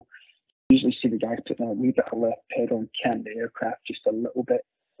you see the guys putting a wee bit of left pedal and cant the aircraft just a little bit.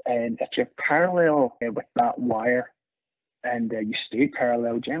 And if you're parallel with that wire and you stay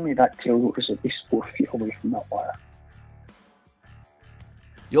parallel, generally that tail rope is at least 4 feet away from that wire.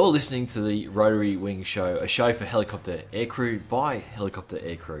 You're listening to the Rotary Wing Show, a show for helicopter aircrew by helicopter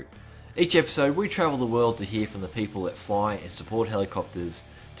aircrew. Each episode, we travel the world to hear from the people that fly and support helicopters,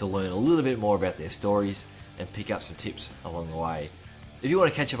 to learn a little bit more about their stories and pick up some tips along the way. If you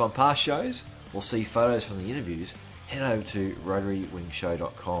want to catch up on past shows or see photos from the interviews, head over to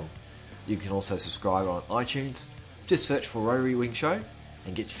rotarywingshow.com. You can also subscribe on iTunes. Just search for Rotary Wing Show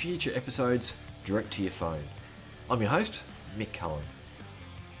and get future episodes direct to your phone. I'm your host, Mick Cullen.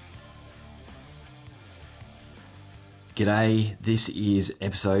 G'day, this is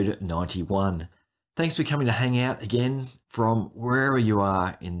episode 91. Thanks for coming to hang out again from wherever you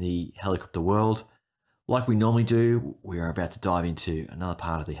are in the helicopter world. Like we normally do, we are about to dive into another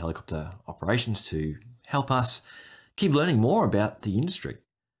part of the helicopter operations to help us keep learning more about the industry.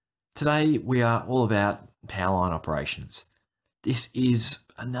 Today, we are all about powerline operations. This is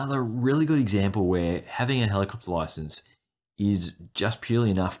another really good example where having a helicopter license is just purely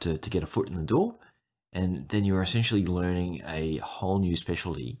enough to get a foot in the door, and then you're essentially learning a whole new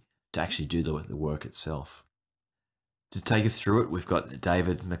specialty to actually do the work itself. To take us through it, we've got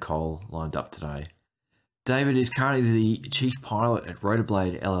David McColl lined up today. David is currently the chief pilot at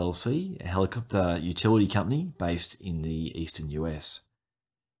Rotorblade LLC, a helicopter utility company based in the eastern US.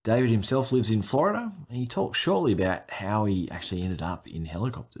 David himself lives in Florida, and he talks shortly about how he actually ended up in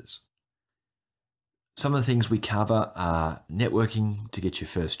helicopters. Some of the things we cover are networking to get your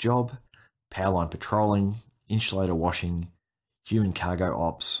first job, powerline patrolling, insulator washing, human cargo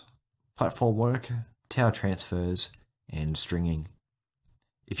ops, platform work, tower transfers, and stringing.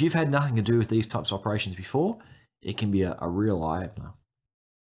 If you've had nothing to do with these types of operations before, it can be a real eye-opener.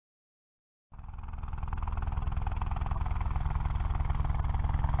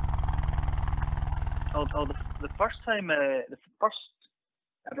 The first time, the first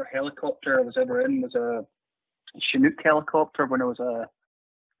ever helicopter I was ever in was a Chinook helicopter when I was a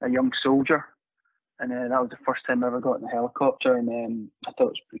young soldier, and that was the first time I ever got in a helicopter, and I thought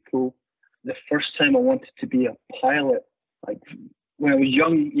it was pretty cool. The first time I wanted to be a pilot, like when I was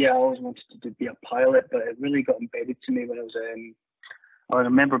young, I always wanted to be a pilot, but it really got embedded to me when I was I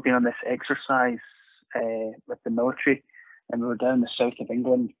remember being on this exercise with the military, and we were down in the south of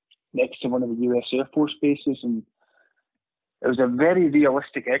England next to one of the US Air Force bases, and it was a very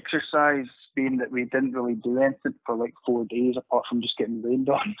realistic exercise, being that we didn't really do anything for like 4 days apart from just getting rained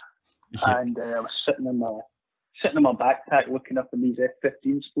on. Yeah. And I was sitting in my backpack looking up, and these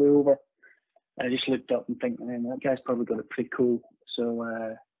F-15s flew over. And I just looked up and thinking, man, that guy's probably got it pretty cool. So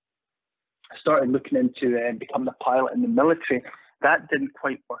I started looking into becoming a pilot in the military. That didn't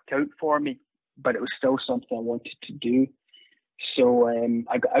quite work out for me, but it was still something I wanted to do. So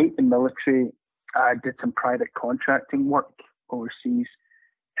I got out in the military. I did some private contracting work overseas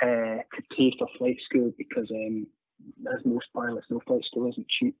to pay for flight school, because as most pilots know, flight school isn't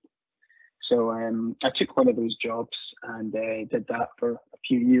cheap. So I took one of those jobs and did that for a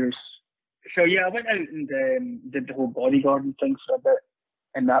few years. So I went out and did the whole bodyguarding thing for a bit,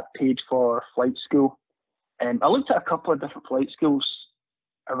 and that paid for flight school. I looked at a couple of different flight schools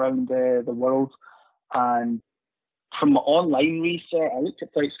around the world, and from my online research, I looked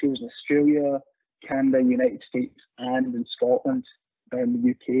at flight schools in Australia, Canada, United States, and in Scotland, in the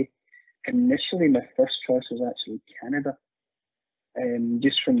UK. Initially, my first choice was actually Canada.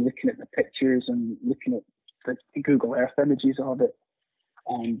 Just from looking at the pictures and looking at the Google Earth images of it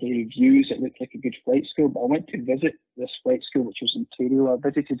and the reviews, it looked like a good flight school. But I went to visit this flight school, which was in Ontario. I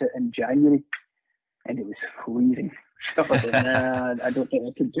visited it in January, and it was freezing. So I was like, nah, I don't think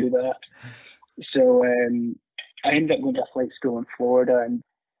I could do that. So I ended up going to a flight school in Florida, and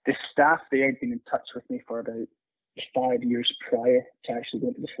the staff there had been in touch with me for about 5 years prior to actually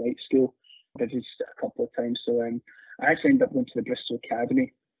going to the flight school. I visited it a couple of times. So I actually ended up going to the Bristol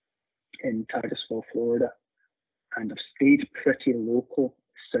Academy in Titusville, Florida, and I've stayed pretty local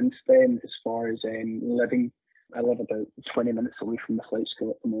since then as far as living. I live about 20 minutes away from the flight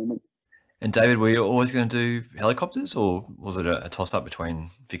school at the moment. And David, were you always going to do helicopters, or was it a toss-up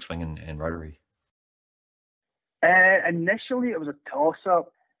between fixed wing and rotary? Initially, it was a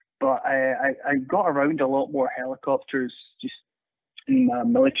toss-up, but I got around a lot more helicopters just in my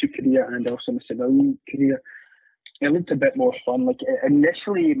military career and also my civilian career. It looked a bit more fun. Like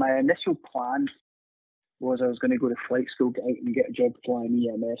initially, my initial plan was I was going to go to flight school, get out and get a job flying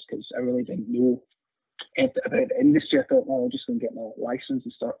EMS, because I really didn't know anything about the industry. I thought, well, I'm just going to get my license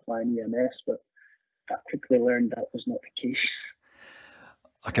and start flying EMS, but I quickly learned that was not the case.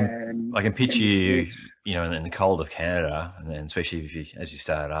 I can picture you, in the cold of Canada, and then especially if as you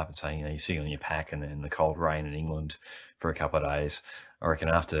started up and saying, you're sitting on your pack and in the cold rain in England for a couple of days. I reckon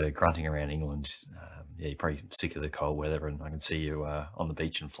after grunting around England, you're probably sick of the cold weather, and I can see you on the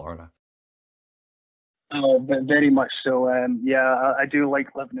beach in Florida. Oh, but very much so. I do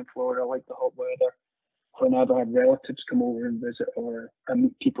like living in Florida. I like the hot weather. Whenever I had relatives come over and visit, or I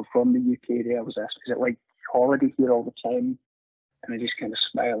meet people from the UK, they always ask, "Is it like holiday here all the time?" And I just kind of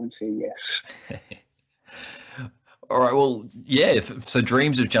smile and say yes. All right. Well, yeah. So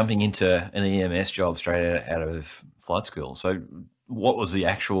dreams of jumping into an EMS job straight out of flight school. So what was the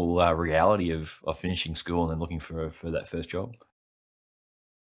actual reality of finishing school and then looking for that first job?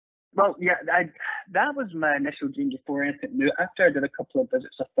 Well, yeah, that was my initial dream before anything new. After I did a couple of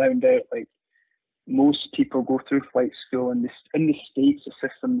visits, I found out like most people go through flight school, and in the States, the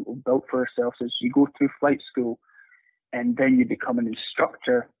system built for ourselves is you go through flight school, and then you become an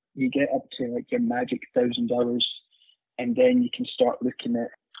instructor. You get up to like your magic 1,000 hours, and then you can start looking at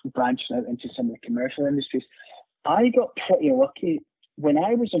branching out into some of the commercial industries. I got pretty lucky when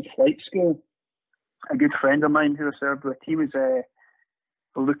I was in flight school. A good friend of mine who I served with, he was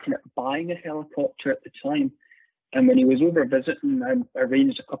looking at buying a helicopter at the time. And when he was over visiting, I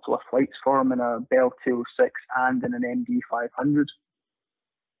arranged a couple of flights for him in a Bell 206 and in an MD 500.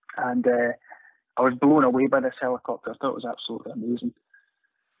 And I was blown away by this helicopter. I thought it was absolutely amazing.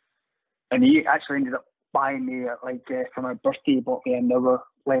 And he actually ended up buying me, for my birthday, he bought me another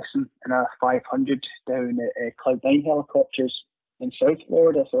lesson in a 500 down at Cloud9 Helicopters in South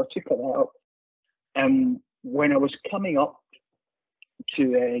Florida. So I took that up. And when I was coming up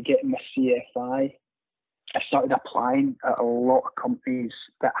to getting my CFI, I started applying at a lot of companies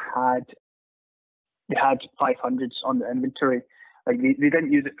that had 500s on the inventory. Like they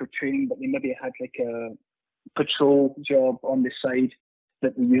didn't use it for training, but they maybe had like a patrol job on the side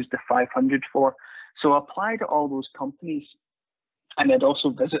that they used the 500 for. So I applied at all those companies, and I'd also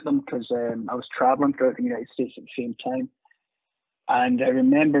visit them because I was traveling throughout the United States at the same time. And I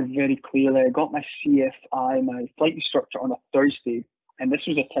remember very clearly, I got my CFI, my flight instructor, on a Thursday. And this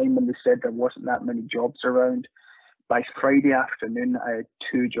was a time when they said there wasn't that many jobs around. By Friday afternoon, I had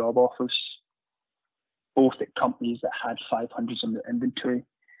 2 job offers, both at companies that had 500s in the inventory.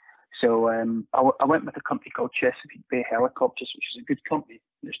 So I went with a company called Chesapeake Bay Helicopters, which is a good company.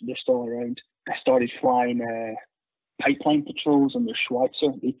 They're still around. I started flying pipeline patrols on their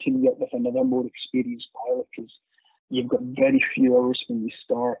Schweitzer. They teamed me up with another more experienced pilot because you've got very few hours when you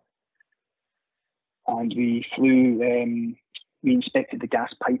start. And we flew... we inspected the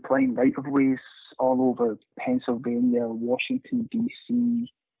gas pipeline right-of-ways all over Pennsylvania, Washington,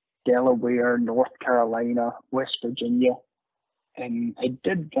 D.C., Delaware, North Carolina, West Virginia. And I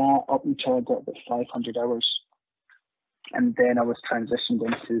did that up until I got about 500 hours. And then I was transitioned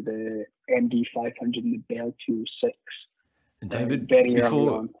into the MD 500 and the Bell 206. And David,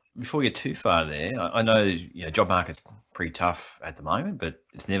 before we get too far there, I know job market's pretty tough at the moment, but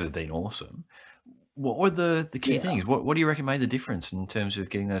it's never been awesome. What were the key things? What do you reckon made the difference in terms of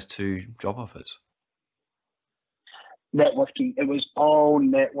getting those 2 job offers? Networking. It was all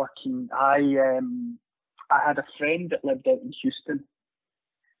networking. I had a friend that lived out in Houston.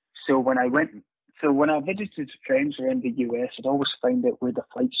 So when I visited friends around the US, I'd always find out where the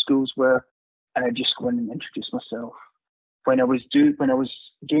flight schools were, and I'd just go in and introduce myself. When I was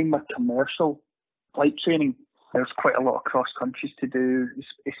doing my commercial flight training, there was quite a lot of cross countries to do.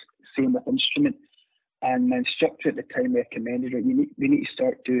 Same with instrument. And my instructor at the time recommended it. We need to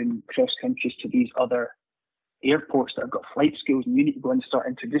start doing cross countries to these other airports that have got flight schools, and you need to go and start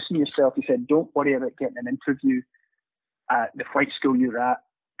introducing yourself. He said, don't worry about getting an interview at the flight school you're at,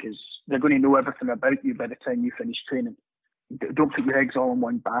 because they're going to know everything about you by the time you finish training. Don't put your eggs all in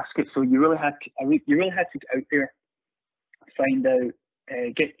one basket. So you really had to get out there, find out,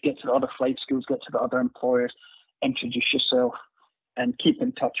 get to the other flight schools, get to the other employers, introduce yourself, and keep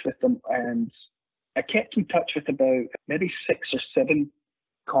in touch with them. And I kept in touch with about maybe 6 or 7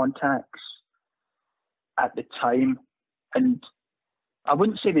 contacts at the time. And I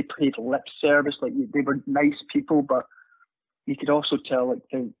wouldn't say they paid lip service, like they were nice people, but you could also tell like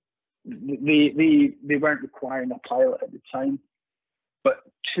they weren't requiring a pilot at the time. But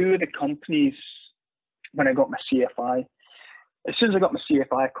 2 of the companies, when I got my CFI, as soon as I got my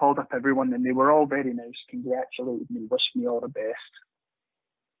CFI, I called up everyone, and they were all very nice, congratulated me, wished me all the best.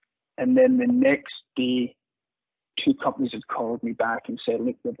 And then the next day, 2 companies had called me back and said,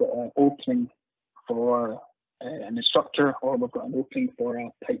 look, we've got an opening for an instructor, or we've got an opening for a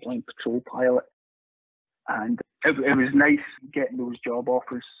pipeline patrol pilot. And it was nice getting those job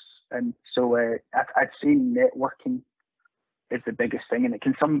offers. And so I'd say networking is the biggest thing, and it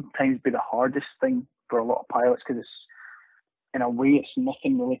can sometimes be the hardest thing for a lot of pilots because it's, in a way, it's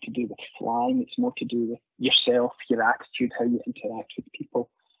nothing really to do with flying. It's more to do with yourself, your attitude, how you interact with people.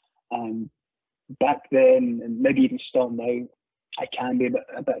 Back then, and maybe even still now, I can be a bit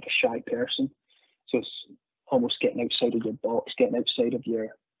of a shy person. So it's almost getting outside of your box, getting outside of your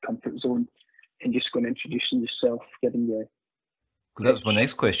comfort zone, and just going and introducing yourself, giving you. Because that was my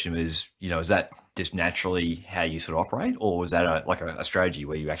next question is, is that just naturally how you sort of operate, or was that a strategy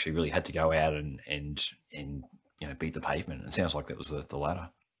where you actually really had to go out and beat the pavement? It sounds like that was the latter.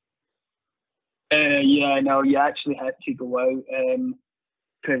 Yeah, no, you actually had to go out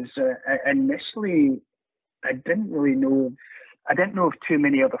because initially I didn't know of too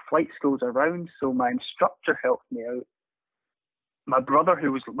many other flight schools around, so my instructor helped me out. My brother,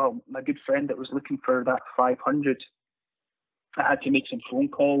 who was, my good friend that was looking for that 500, I had to make some phone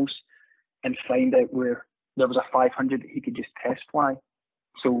calls and find out where there was a 500 that he could just test fly.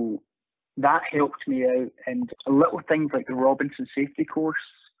 So that helped me out. And little things like the Robinson safety course,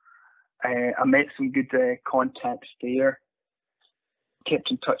 I met some good contacts there,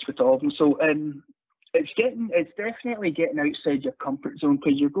 kept in touch with all of them. So it's definitely getting outside your comfort zone,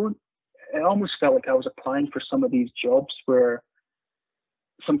 because it almost felt like I was applying for some of these jobs where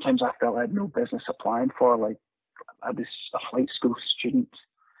sometimes I felt I had no business applying for. Like, I was a flight school student,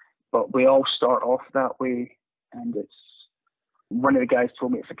 but we all start off that way. And one of the guys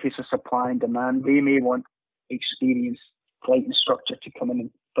told me it's a case of supply and demand. They may want experienced flight instructor to come in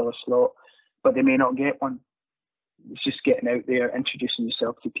and fill a slot, but they may not get one. It's just getting out there, introducing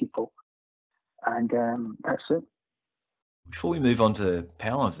yourself to people, and that's it. Before we move on to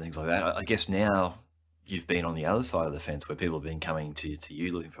power lines and things like that, I guess now you've been on the other side of the fence where people have been coming to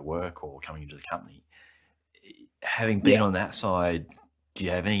you looking for work or coming into the company. Having been on that side, do you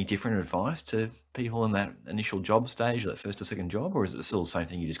have any different advice to people in that initial job stage, that first or second job, or is it still the same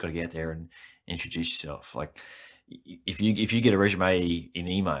thing? You just got to get out there and introduce yourself. Like, if you get a resume in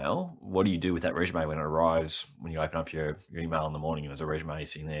email, what do you do with that resume when it arrives, when you open up your email in the morning and there's a resume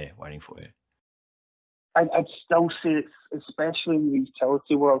sitting there waiting for you? I'd still say it's, especially in the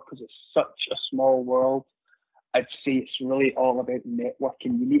utility world, because it's such a small world, I'd say it's really all about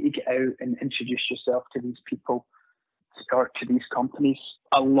networking. You need to get out and introduce yourself to these people, or to these companies.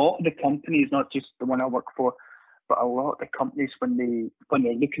 A lot of the companies, not just the one I work for, but a lot of the companies, when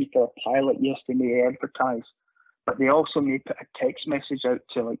they're looking for a pilot, yes, they may advertise, but they also may put a text message out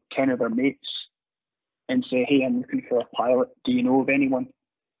to like 10 of their mates and say, hey, I'm looking for a pilot. Do you know of anyone?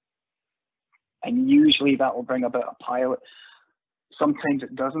 And usually that will bring about a pilot. Sometimes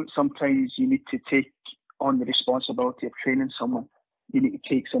it doesn't. Sometimes you need to take on the responsibility of training someone. You need to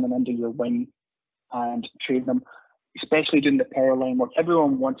take someone under your wing and train them, especially doing the power line work.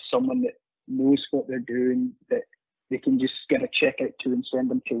 Everyone wants someone that knows what they're doing, that they can just get a check out to and send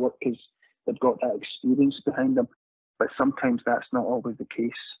them to work because they've got that experience behind them. But sometimes that's not always the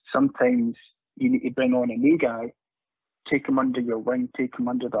case. Sometimes you need to bring on a new guy, take him under your wing, take him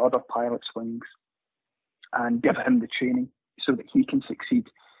under the other pilot's wings, and give him the training so that he can succeed.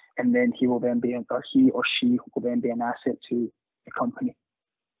 And then he or she will then be an asset to the company.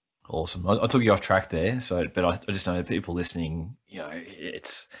 Awesome. I took you off track there, but I just know that people listening,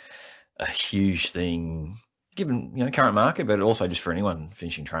 it's a huge thing given current market, but also just for anyone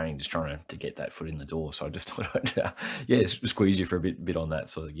finishing training, just trying to get that foot in the door. So I just thought I'd squeeze you for a bit on that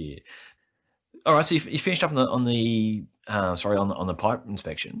sort of gear. All right, so you finished up on the pipe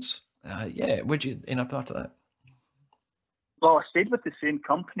inspections. Where'd you end up after that? Well, I stayed with the same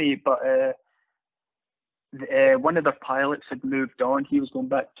company, but one of their pilots had moved on. He was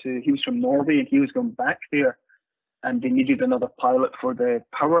from Norway, and he was going back there, and they needed another pilot for the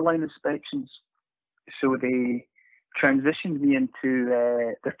power line inspections. So they transitioned me into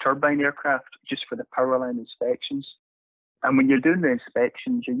the turbine aircraft just for the power line inspections. And when you're doing the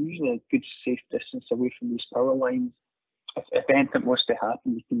inspections, you're usually a good safe distance away from these power lines. If anything was to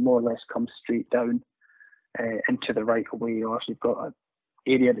happen, you can more or less come straight down into the right of way, or if you've got an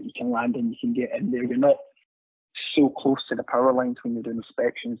area that you can land in, you can get in there. You're not so close to the power lines when you're doing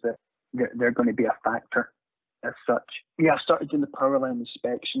inspections that they're going to be a factor as such. Yeah, I started doing the power line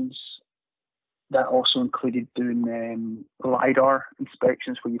inspections. That also included doing LiDAR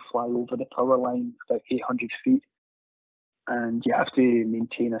inspections, where you fly over the power line about 800 feet. And you have to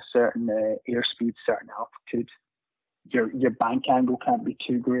maintain a certain airspeed, certain altitude. Your bank angle can't be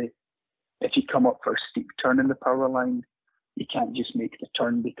too great. If you come up for a steep turn in the power line, you can't just make the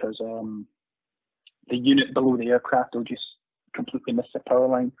turn, because the unit below the aircraft will just completely miss the power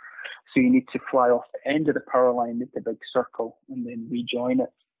line. So you need to fly off the end of the power line, make a big circle, and then rejoin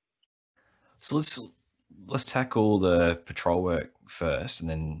it. So let's let's tackle the patrol work first, and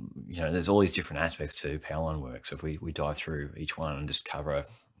then there's all these different aspects to powerline work. So if we dive through each one and just cover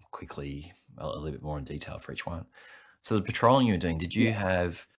quickly a little bit more in detail for each one. So the patrolling you were doing, did you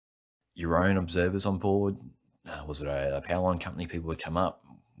have your own observers on board? Was it a powerline company people would come up?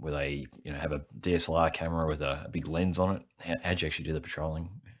 Were they have a DSLR camera with a big lens on it? How'd you actually do the patrolling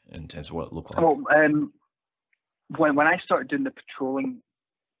in terms of what it looked like? Well, when I started doing the patrolling,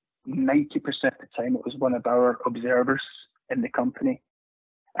 90% of the time it was one of our observers in the company,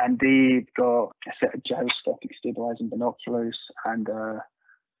 and they've got a set of gyroscopic stabilizing binoculars and a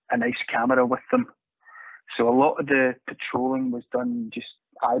nice camera with them. So a lot of the patrolling was done just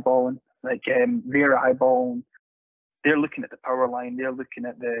eyeballing, like they're eyeballing, they're looking at the power line, they're looking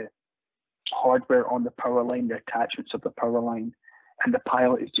at the hardware on the power line, the attachments of the power line, and the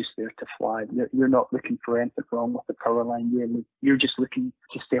pilot is just there to fly. You're not looking for anything wrong with the power line. You're just looking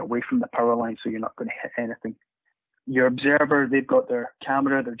to stay away from the power line so you're not going to hit anything. Your observer, they've got their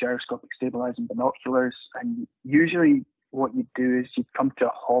camera, their gyroscopic stabilizing binoculars, and usually what you do is you come to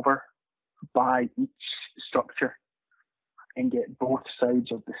a hover by each structure and get both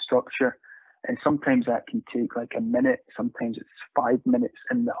sides of the structure. And sometimes that can take like a minute, sometimes it's 5 minutes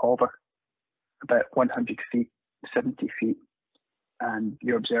in the hover, about 100 feet, 70 feet. And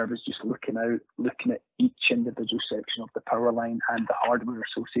your observer's just looking out, looking at each individual section of the power line and the hardware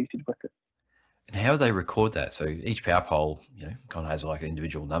associated with it. And how do they record that? So each power pole, kind of has like an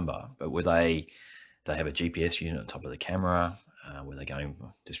individual number, but they have a GPS unit on top of the camera? Were they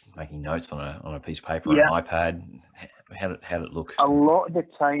just making notes on a piece of paper, an iPad? How did it look? A lot of the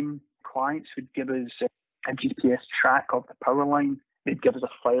time, clients would give us a GPS track of the power line. They'd give us a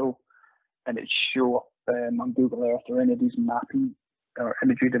file, and it'd show up on Google Earth or any of these mapping or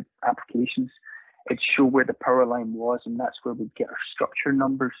imagery applications. It'd show where the power line was, and that's where we'd get our structure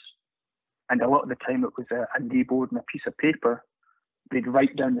numbers. And a lot of the time, it was a knee board and a piece of paper. They'd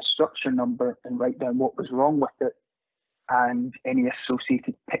write down the structure number and write down what was wrong with it and any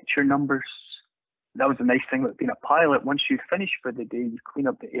associated picture numbers. That was the nice thing about being a pilot. Once you finish for the day, you clean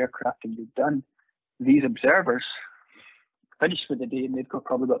up the aircraft and you're done. These observers finish for the day and they've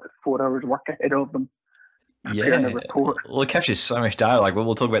probably got 4 hours work ahead of them. Yeah, a report. Well, it captures so much data. Like,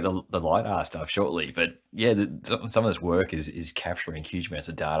 we'll talk about the LiDAR stuff shortly, but yeah, some of this work is capturing huge amounts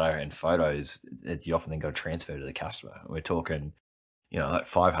of data and photos that you often then got to transfer to the customer. We're talking, like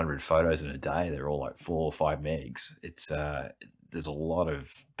 500 photos in a day. They're all like 4 or 5 megs. It's there's a lot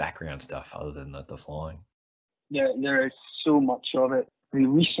of background stuff other than the flying. Yeah, there is so much of it. We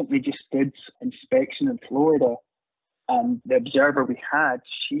recently just did inspection in Florida, and the observer we had,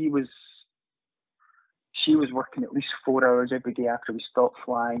 she was working at least 4 hours every day after we stopped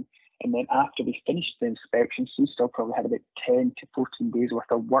flying. And then after we finished the inspection, she still probably had about 10 to 14 days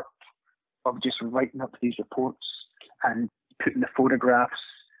worth of work of just writing up these reports and putting the photographs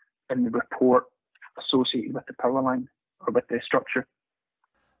in the report associated with the power line or with the structure.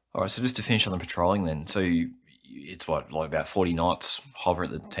 All right, so just to finish on the patrolling then. So it's like about 40 knots, hover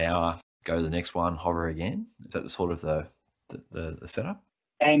at the tower, go to the next one, hover again? Is that the sort of the setup?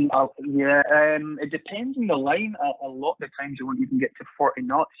 It depends on the line. A lot of the times you won't even get to 40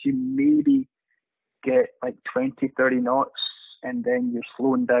 knots. You maybe get like 20, 30 knots, and then you're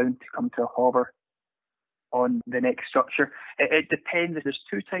slowing down to come to a hover on the next structure. It depends. There's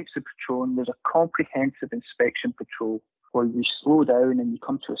 2 types of patrolling. There's a comprehensive inspection patrol where you slow down and you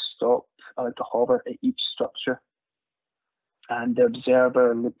come to a stop, to hover at each structure. And the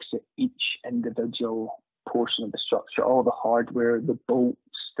observer looks at each individual portion of the structure, all the hardware, the bolts,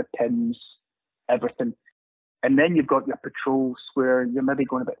 the pins, everything. And then you've got your patrols where you're maybe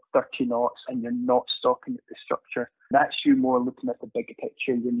going about 30 knots and you're not stopping at the structure. That's you more looking at the bigger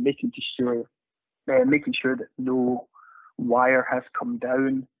picture. You're making sure that no wire has come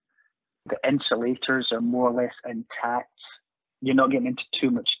down. The insulators are more or less intact. You're not getting into too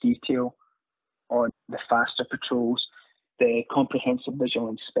much detail on the faster patrols. The comprehensive visual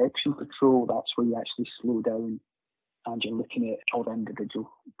inspection patrol, that's where you actually slow down and you're looking at all the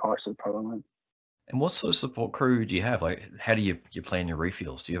individual parts of the power line. And what sort of support crew do you have? Like, how do you plan your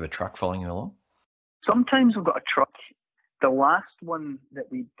refuels? Do you have a truck following you along? Sometimes we've got a truck. The last one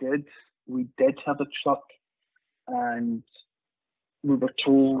that we did have a truck, and we were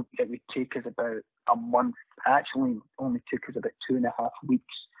told it would take us about a month. Actually, only took us about 2.5 weeks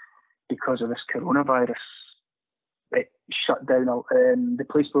because of this coronavirus. It shut down the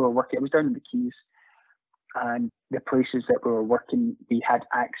place we were working. It was down in the Keys, and the places that we were working, we had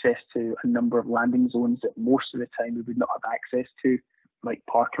access to a number of landing zones that most of the time we would not have access to, like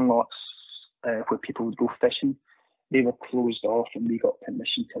parking lots where people would go fishing. They were closed off, and we got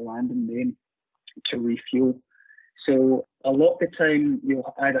permission to land in them. to refuel. So a lot of the time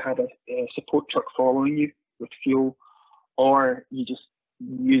you'll either have a support truck following you with fuel, or you just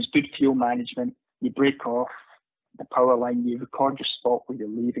use good fuel management. You break off the power line, you record your spot where you're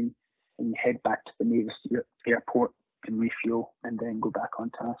leaving, and you head back to the nearest airport and refuel, and then go back on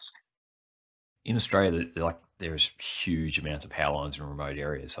task. In Australia, there's huge amounts of power lines in remote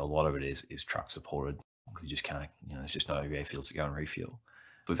areas, so a lot of it is truck supported. You just can't, there's just no airfields to go and refuel.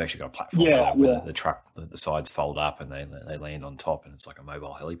 We've actually got a platform where the truck, the sides fold up and they land on top, and it's like a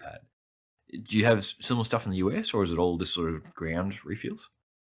mobile helipad. Do you have similar stuff in the US, or is it all just sort of ground refuels?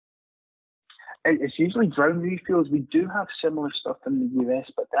 It's usually ground refuels. We do have similar stuff in the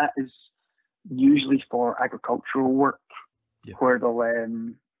US, but that is usually for agricultural work, where they'll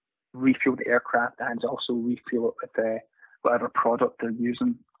refuel the aircraft and also refuel it with whatever product they're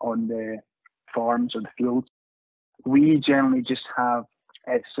using on the farms or the fields. We generally just have,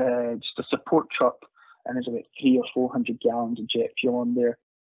 it's just a support truck, and there's about 300 or 400 gallons of jet fuel on there,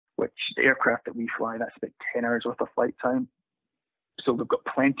 which the aircraft that we fly, that's about 10 hours worth of flight time. So we've got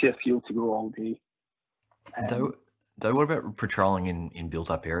plenty of fuel to go all day. Though, what about patrolling in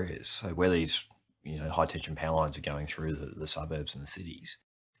built-up areas? So where these high-tension power lines are going through the suburbs and the cities,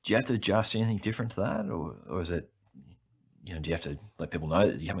 do you have to adjust anything different to that, or is it, do you have to let people know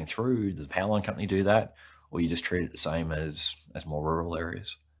that you're coming through? Does the power line company do that, or you just treat it the same as more rural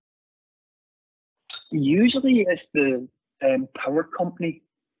areas? Usually it's the power company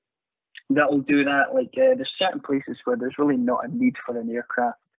that will do that. There's certain places where there's really not a need for an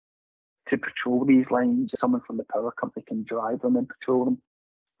aircraft to patrol these lines. Someone from the power company can drive them and patrol them.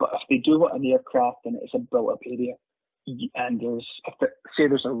 But if they do want an aircraft and it's a built-up area, and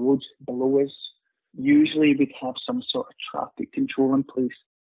there's a road below us, usually we'd have some sort of traffic control in place.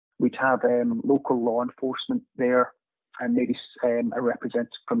 We'd have local law enforcement there, and maybe a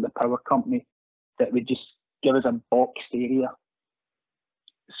representative from the power company that would just give us a boxed area.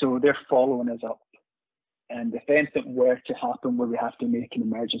 So they're following us up. And if anything were to happen where we have to make an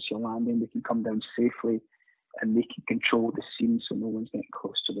emergency landing, they can come down safely and they can control the scene so no one's getting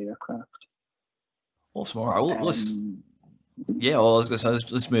close to the aircraft. Awesome. All right. Well, I was going to say,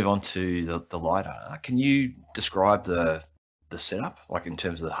 let's move on to the LiDAR. Can you describe the setup, like in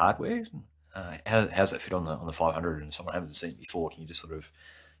terms of the hardware? How does it fit on the 500? And someone hasn't seen it before, can you just sort of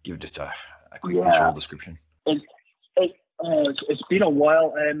give just a quick visual description? It's been a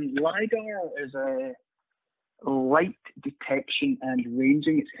while. LiDAR is a light detection and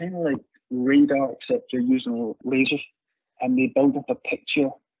ranging. It's kind of like radar, except you're using lasers, and they build up a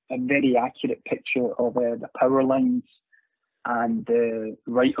very accurate picture of the power lines and the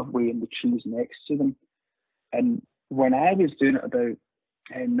right of way and the trees next to them. And when I was doing it about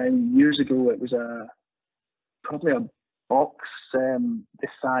 9 years ago, it was probably a box the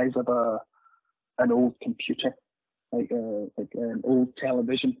size of an old computer, like an old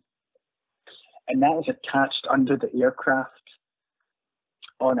television, and that was attached under the aircraft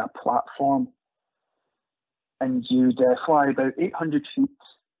on a platform, and you'd fly about 800 feet,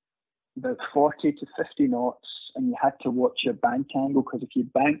 about 40 to 50 knots, and you had to watch your bank angle, because if you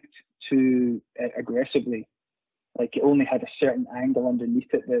banked too aggressively, like it only had a certain angle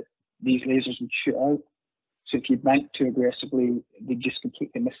underneath it that these lasers would shoot out. So if you banked too aggressively, they'd just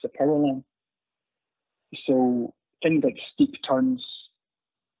completely miss the power line. So things like steep turns,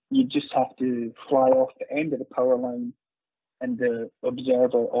 you just have to fly off the end of the power line, and the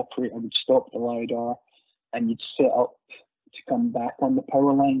observer operator would stop the LiDAR, and you'd set up to come back on the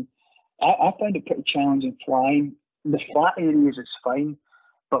power line. I find it pretty challenging flying. The flat areas is fine,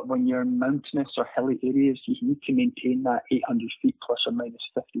 but when you're in mountainous or hilly areas, you need to maintain that 800 feet plus or minus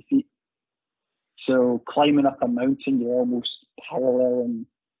 50 feet. So climbing up a mountain, you're almost paralleling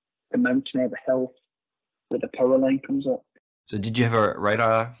the mountain or the hill where the power line comes up. So did you have a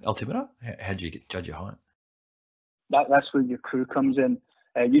radar altimeter? How did you judge your height? That's where your crew comes in.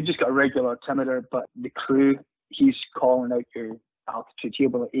 You've just got a regular altimeter, but the crew, he's calling out your altitude. He'll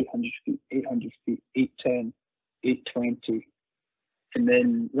be like 800 feet, 810, 820. And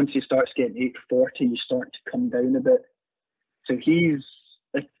then once he starts getting 840, you start to come down a bit. So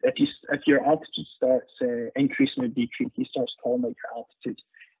if your altitude starts increasing or decreasing, he starts calling out your altitude.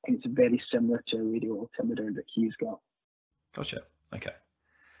 And it's very similar to a radio altimeter that he's got. Gotcha. Okay.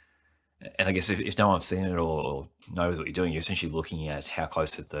 And I guess if no one's seen it or knows what you're doing, you're essentially looking at how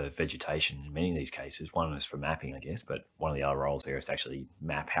close to the vegetation in many of these cases. One is for mapping, I guess, but one of the other roles there is to actually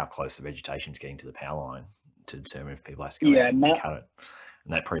map how close the vegetation is getting to the power line to determine if people have to go out and cut it.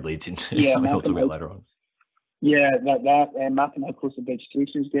 And that probably leads into something we'll talk about later on. Yeah, that mapping how close the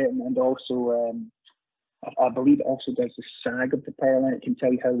vegetation is getting, and also I believe it also does the sag of the power line. It can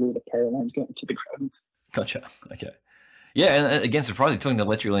tell you how low the power line's getting to the ground. Gotcha. Okay. Yeah, and again, surprising, talking to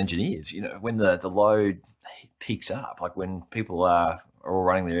electrical engineers, when the load peaks up, like when people are all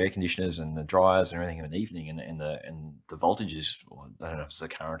running their air conditioners and the dryers and everything in the evening, and the voltage is, I don't know if it's the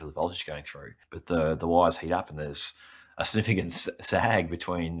current or the voltage going through, but the wires heat up and there's a significant sag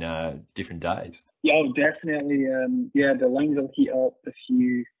between different days. Yeah, definitely. The lines will heat up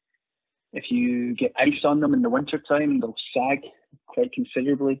if you get ice on them in the wintertime. They'll sag quite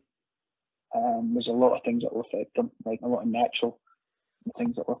considerably. There's a lot of things that will affect them, like a lot of natural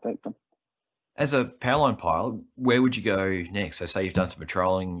things that will affect them. As a powerline pilot, where would you go next? So say you've done some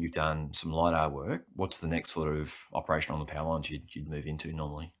patrolling, you've done some LiDAR work. What's the next sort of operation on the power lines you'd move into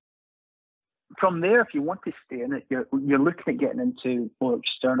normally? From there, if you want to stay in it, you're looking at getting into more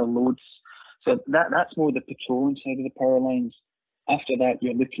external loads. So that's more the patrolling side of the power lines. After that,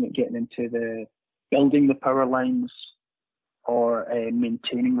 you're looking at getting into the building the power lines or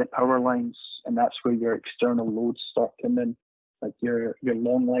maintaining the power lines, and that's where your external loads start coming in, like your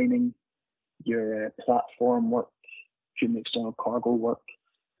long lining, your platform work, your external cargo work.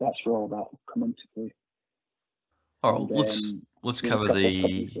 That's where all that will come into play. All right, let's cover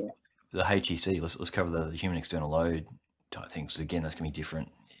the HEC. Let's cover the human external load type things. Again, that's going to be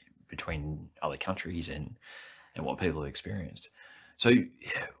different between other countries and what people have experienced. So,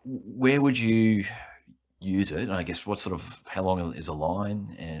 where would you use it? And I guess how long is a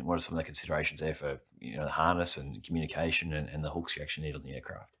line, and what are some of the considerations there for the harness and communication and the hooks you actually need on the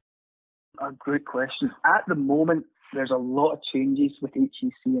aircraft? A great question. At the moment, there's a lot of changes with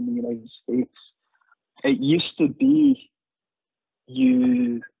HEC in the United States. It used to be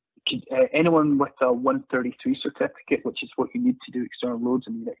anyone with a 133 certificate, which is what you need to do external loads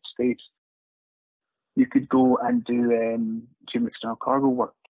in the United States, you could go and do human external cargo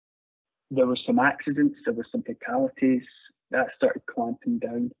work. There were some accidents, there were some fatalities, that started clamping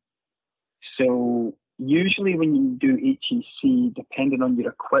down. So usually when you do HEC, depending on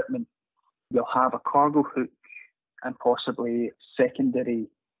your equipment, you'll have a cargo hook and possibly secondary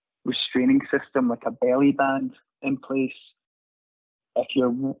restraining system like a belly band in place. If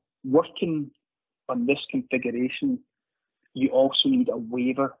you're working on this configuration, you also need a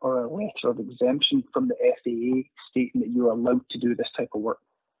waiver or a letter of exemption from the FAA stating that you're allowed to do this type of work,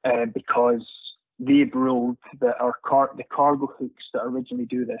 because they've ruled that the cargo hooks that originally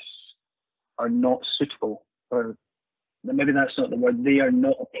do this are not suitable, or maybe that's not the word, they are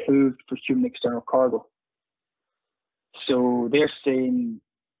not approved for human external cargo. So they're saying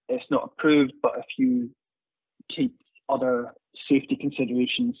it's not approved, but if you keep other safety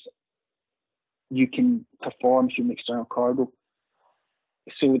considerations, you can perform human external cargo.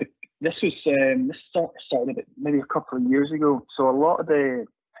 So this started about maybe a couple of years ago. So a lot of the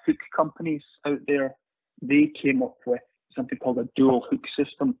hook companies out there, they came up with something called a dual hook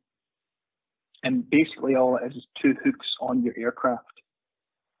system. And basically all it is two hooks on your aircraft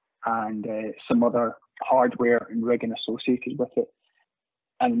and some other hardware and rigging associated with it.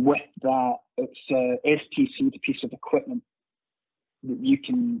 And with that, it's STC, the piece of equipment that you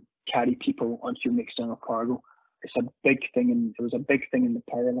can carry people on human external cargo. It's a big thing, and it was a big thing in the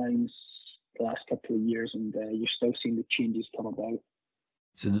power lines the last couple of years, and you're still seeing the changes come about.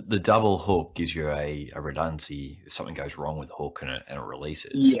 So the double hook gives you a redundancy if something goes wrong with the hook and it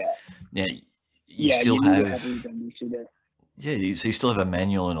releases. Yeah. Now you still have redundancy there. Yeah, so you still have a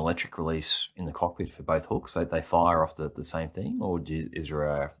manual and electric release in the cockpit for both hooks. They fire off the same thing, or is there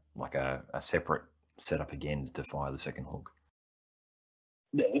a separate setup again to fire the second hook?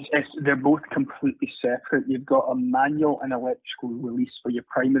 They're both completely separate. You've got a manual and electrical release for your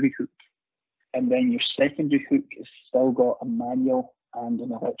primary hook, and then your secondary hook has still got a manual and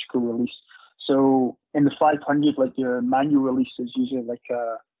an electrical release. So in the 500, like your manual release is usually like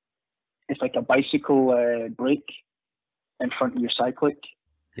a bicycle brake in front of your cyclic.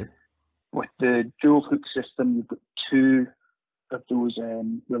 Yep. With the dual hook system, you've got two of those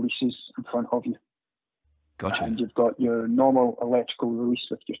releases in front of you. Gotcha. And you've got your normal electrical release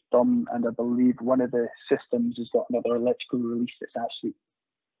with your thumb, and I believe one of the systems has got another electrical release that's actually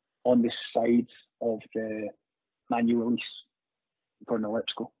on the side of the manual release for an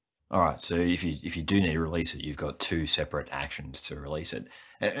electrical. All right. So if you do need to release it, you've got two separate actions to release it.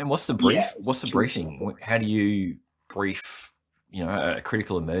 And what's the brief? Yeah, what's the briefing? How do you brief? A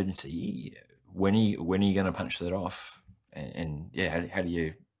critical emergency. When are you going to punch that off? And how do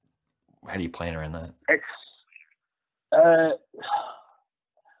you plan around that? I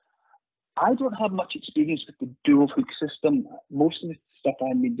don't have much experience with the dual hook system. Most of the stuff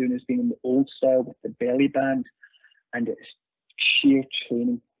I've been doing has been in the old style with the belly band, and it's sheer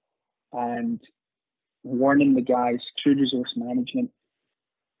training. And warning the guys, crew resource management.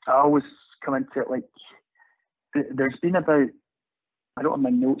 I always come into it like there's been about, I don't have my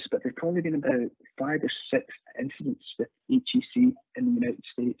notes, but there's probably been about 5 or 6 incidents with HEC in the United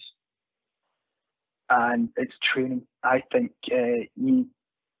States. And it's training. I think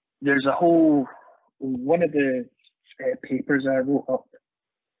there's a whole, one of the papers I wrote up,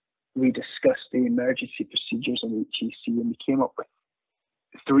 we discussed the emergency procedures in HEC, and we came up with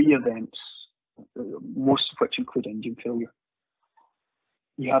 3 events, most of which include engine failure.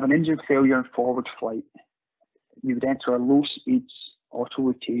 You have an engine failure in forward flight. You would enter a low speeds auto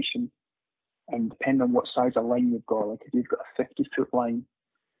rotation, and depending on what size of line you've got, like if you've got a 50-foot line,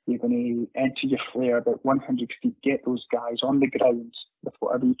 you're going to enter your flare about 100 feet, get those guys on the ground with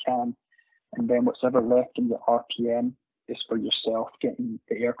whatever you can, and then whatever left in your RPM is for yourself, getting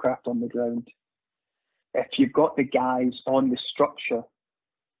the aircraft on the ground. If you've got the guys on the structure,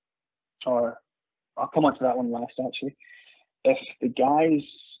 or I'll come on to that one last actually, if the guys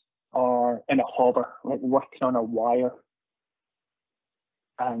are in a hover, like working on a wire,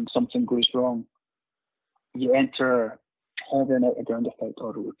 and something goes wrong, you enter hovering out of ground effect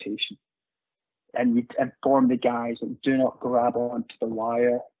auto rotation. And you inform the guys that do not grab onto the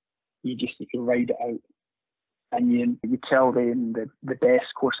wire, you just need to ride it out. And you tell them the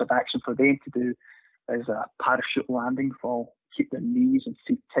best course of action for them to do is a parachute landing fall, keep their knees and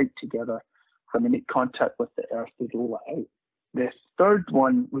feet tight together. When they make contact with the earth, they roll it out. The third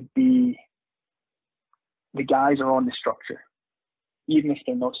one would be the guys are on the structure. Even if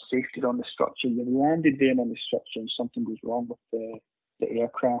they're not safety on the structure, you've landed them on the structure and something goes wrong with the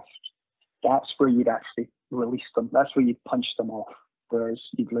aircraft. That's where you'd actually release them. That's where you'd punch them off. Whereas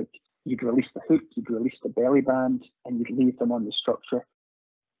you'd release the hook, you'd release the belly band, and you'd leave them on the structure.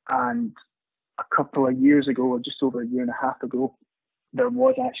 And a couple of years ago, or just over a year and a half ago, there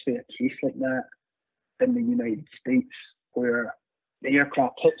was actually a case like that in the United States where the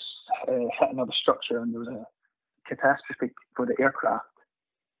aircraft hit another structure and there was a catastrophe for the aircraft,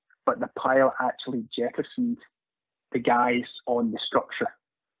 but the pilot actually jettisoned the guys on the structure.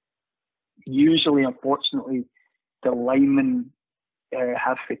 Usually, unfortunately, the linemen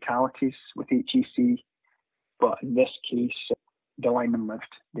have fatalities with HEC, but in this case, the linemen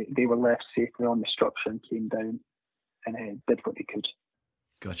lived. They were left safely on the structure and came down and did what they could.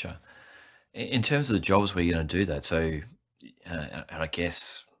 Gotcha. In terms of the jobs where you're going to do that, so and I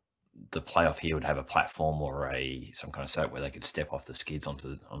guess the playoff here would have a platform or some kind of setup where they could step off the skids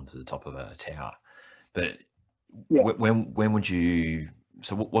onto the top of a tower. But yeah. When would you?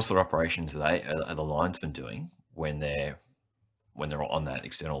 So what sort of operations are the linesmen doing when they're on that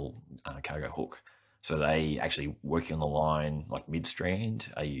external cargo hook? So are they actually working on the line like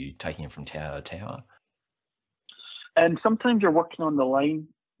mid-strand? Are you taking it from tower to tower? And sometimes you're working on the line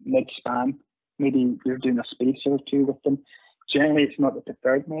mid-span. Maybe you're doing a spacer or two with them. Generally, it's not the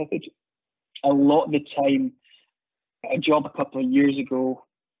preferred method. A lot of the time, a job a couple of years ago,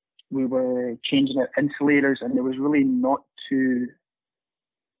 we were changing out insulators, and there was really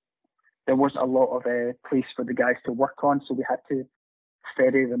there wasn't a lot of place for the guys to work on, so we had to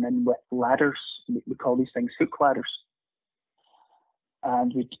ferry them in with ladders. We call these things hook ladders.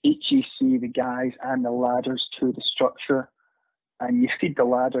 And we'd HEC the guys and the ladders to the structure, and you feed the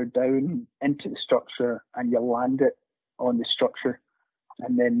ladder down into the structure and you land it on the structure,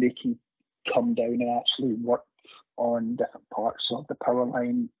 and then they can come down and actually work on different parts of the power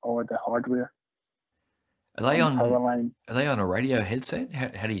line or the hardware. Are they on a radio headset?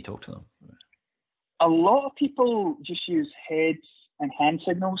 How do you talk to them? A lot of people just use heads and hand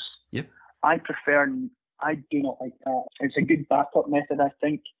signals. Yep. I do not like that. It's a good backup method, I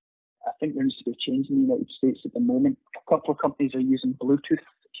think. I think there needs to be a change in the United States at the moment. A couple of companies are using Bluetooth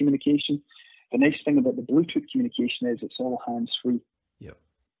communication. The nice thing about the Bluetooth communication is it's all hands-free. Yep.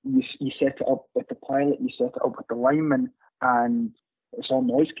 You set it up with the pilot, you set it up with the lineman, and it's all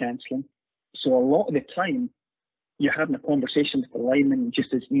noise cancelling. So a lot of the time, you're having a conversation with the lineman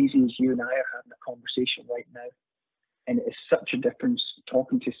just as easy as you and I are having a conversation right now. And it is such a difference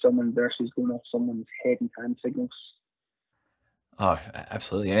talking to someone versus going off someone's head and hand signals. Oh,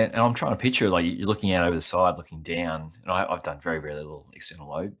 absolutely. And I'm trying to picture, like, you're looking out over the side, looking down. And I've done very, very little external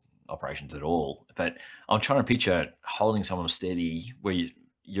load operations at all. But I'm trying to picture holding someone steady where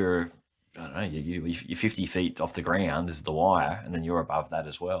you're I don't know, you're 50 feet off the ground is the wire, and then you're above that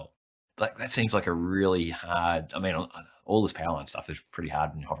as well. Like, that seems like a really hard, I mean, all this power line stuff is pretty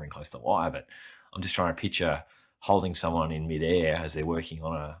hard when you're hovering close to the wire, but I'm just trying to picture holding someone in midair as they're working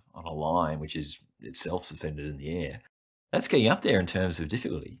on a line, which is itself suspended in the air. That's getting up there in terms of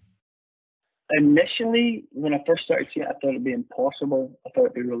difficulty. Initially, when I first started seeing it, I thought it'd be impossible. I thought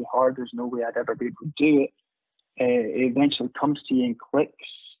it'd be really hard. There's no way I'd ever be able to do it. It eventually comes to you in clicks.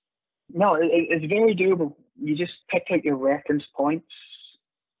 No, it's very doable. You just pick out your reference points.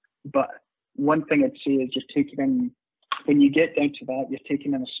 But one thing I'd say is you're taking in, when you get down to that, you're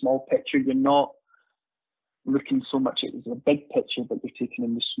taking in a small picture. You're not looking so much at the big picture, but you're taking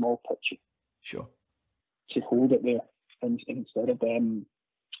in the small picture. Sure. To hold it there instead of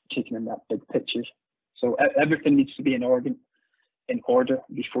taking in that big picture. So everything needs to be in order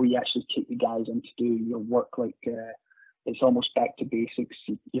before you actually take the guys in to do your work. Like it's almost back to basics.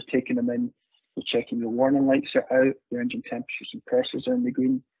 You're taking them in, you're checking your warning lights are out, your engine temperatures and pressures are in the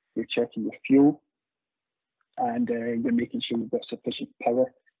green, you're checking your fuel, and you're making sure you've got sufficient power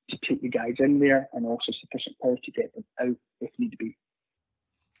to take the guys in there, and also sufficient power to get them out if need be.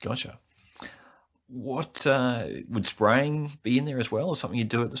 Gotcha. What would spraying be in there as well, or something you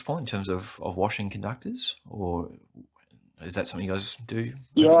do at this point in terms of washing conductors, or is that something you guys do?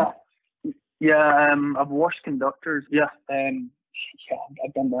 Yeah, I've washed conductors. Yeah,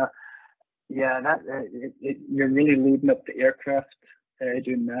 I've done that. Yeah, you're really loading up the aircraft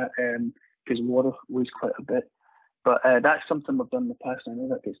doing that because water weighs quite a bit. But that's something I've done in the past. I know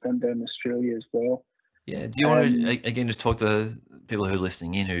that gets done down in Australia as well. Yeah. Do you want to, again, just talk to people who are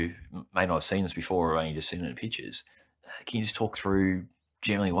listening in who may not have seen this before or only just seen it in pictures? Can you just talk through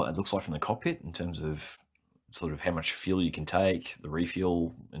generally what it looks like from the cockpit in terms of sort of how much fuel you can take, the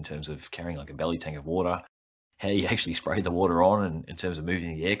refuel in terms of carrying like a belly tank of water, how you actually spray the water on and in terms of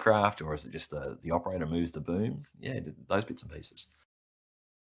moving the aircraft, or is it just the operator moves the boom? Yeah, those bits and pieces.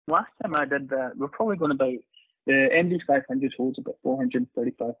 Last time I did that, we're probably going about, the MD500 holds about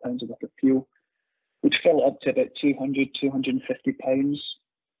 435 pounds worth of fuel. We'd fill it up to about 200, 250 pounds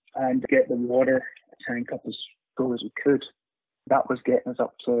and get the water tank up as full as we could. That was getting us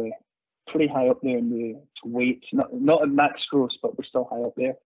up to pretty high up there in the weight, not at max gross, but we're still high up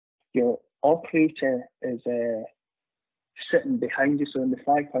there. Your operator is sitting behind you, so in the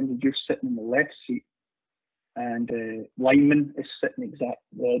 500 you're sitting in the left seat, and lineman is sitting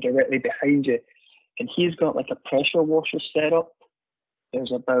directly behind you, and he's got like a pressure washer set up.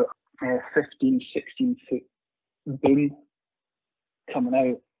 There's about 15, 16 foot boom coming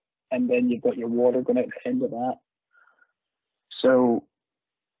out, and then you've got your water going out the end of that. So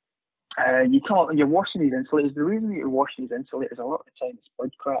you're washing these insulators. The reason that you're washing these insulators, a lot of the time it's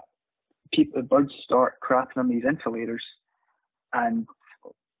bird crap. The birds start crapping on these insulators, and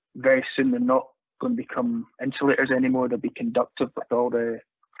very soon they're not going to become insulators anymore. They'll be conductive with all the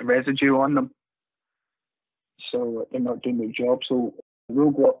residue on them. So they're not doing their job. So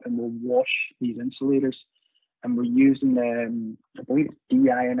we'll go up and we'll wash these insulators, and we're using I believe it's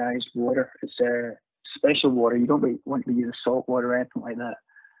deionized water. It's special water. You don't want to use salt water or anything like that.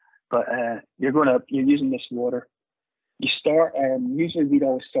 But you're using this water. You start, usually we'd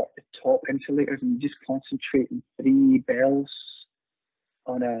always start the top insulators, and you just concentrate in 3 bells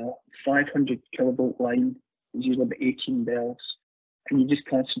on a 500 kilovolt line. There's usually about 18 bells, and you just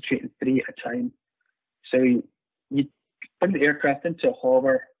concentrate in 3 at a time. So you bring the aircraft into a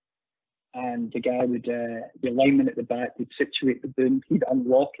hover, and the guy would, your lineman at the back would situate the boom. He'd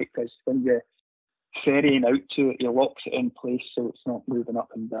unlock it, because when you're ferrying out to it, he locks it in place so it's not moving up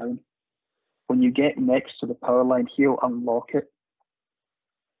and down. When you get next to the power line, he'll unlock it,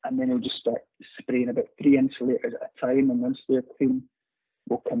 and then he'll just start spraying about 3 insulators at a time, and once they're clean,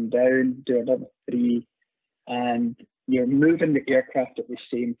 we'll come down, do another 3, and you're moving the aircraft at the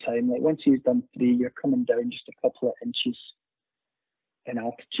same time. Like once he's done 3, you're coming down just a couple of inches in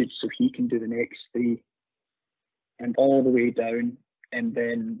altitude so he can do the next 3, and all the way down, and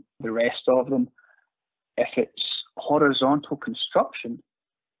then the rest of them. If it's horizontal construction,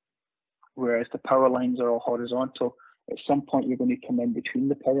 whereas the power lines are all horizontal, at some point you're going to come in between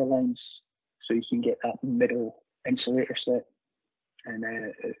the power lines so you can get that middle insulator set. And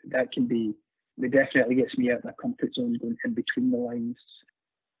it definitely gets me out of my comfort zone going in between the lines.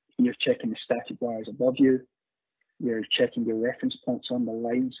 You're checking the static wires above you. You're checking your reference points on the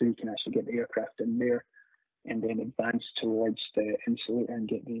line so you can actually get the aircraft in there and then advance towards the insulator and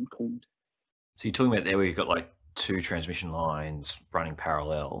get them cleaned. So you're talking about there where you've got like 2 transmission lines running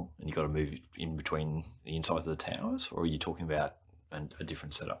parallel and you've got to move in between the insides of the towers, or are you talking about a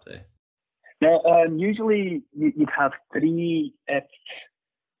different setup there? Now, usually you'd have 3, if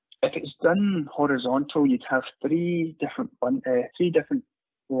it's done horizontal, you'd have 3 different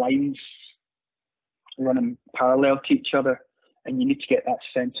lines running parallel to each other, and you need to get that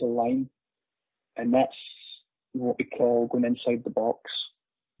center line, and that's what we call going inside the box.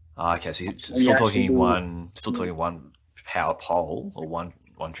 Okay, so you're still talking one power pole or one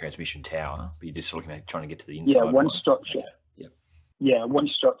one transmission tower, but you're just talking about trying to get to the inside. Yeah, one structure. Okay. Yep. Yeah, one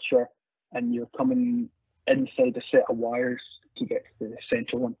structure, and you're coming inside a set of wires to get to the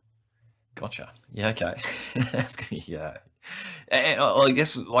central one. Gotcha. Yeah, okay. That's good. Yeah. And I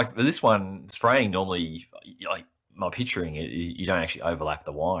guess like for this one, spraying normally, like my picturing it, you don't actually overlap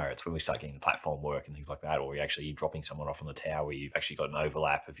the wire. It's when we start getting the platform work and things like that, or you're actually dropping someone off on the tower, you've actually got an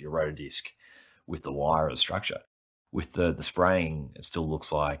overlap of your rotor disc with the wire of the structure. With the spraying, it still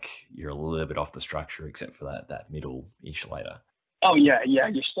looks like you're a little bit off the structure, except for that middle insulator. Oh yeah.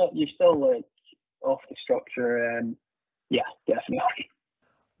 You're still like off the structure. Yeah, definitely.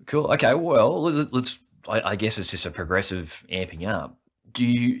 Cool. Okay. Well, let's. I guess it's just a progressive amping up.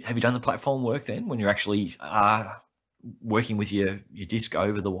 Have you done the platform work then when you're actually working with your disc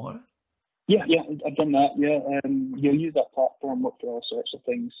over the wire? Yeah, I've done that. Yeah, you'll use that platform work for all sorts of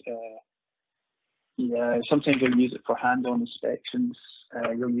things. Yeah, sometimes you'll use it for hand-on inspections.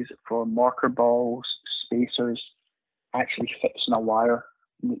 You'll use it for marker balls, spacers, actually fixing a wire.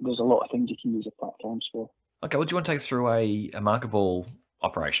 There's a lot of things you can use the platforms for. Okay. Well, do you want to take us through a marker ball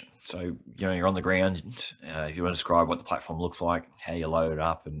operation? So, you're on the ground. If you want to describe what the platform looks like, how you load it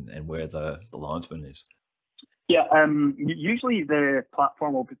up, and where the linesman is. Yeah, usually the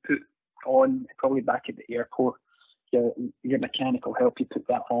platform will be put on probably back at the airport. Your mechanic will help you put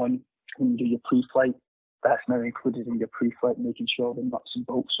that on when you do your pre-flight. That's now included in your pre-flight, making sure the nuts and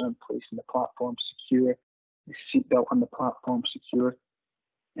bolts are in place and the platform secure, the seatbelt on the platform secure.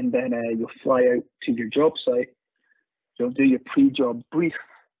 And then you'll fly out to your job site. You'll do your pre-job brief,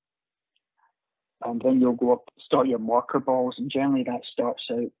 and then you'll go up, start your marker balls, and generally that starts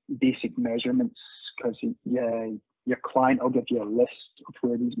out basic measurements, because your client will give you a list of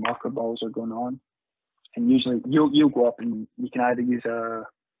where these marker balls are going on, and usually you'll go up and you can either use a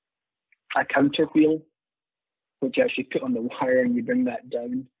counter wheel, which you actually put on the wire and you bring that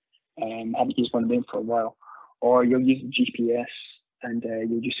down. I haven't used one of them for a while. Or you'll use the GPS and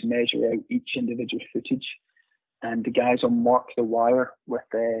you'll just measure out each individual footage. And the guys will mark the wire with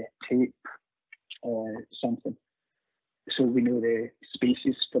tape or something, so we know the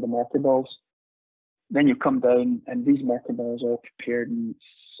spaces for the marker balls. Then you come down, and these marker balls are all prepared, and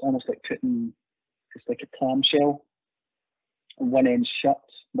it's almost like it's like a clamshell. And one end's shut,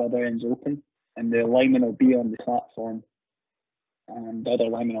 the other end's open, and the lineman will be on the platform, and the other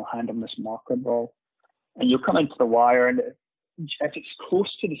lineman will hand him this marker ball. And you'll come into the wire, and if it's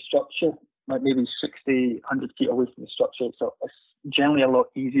close to the structure, like maybe 60, 100 feet away from the structure, it's generally a lot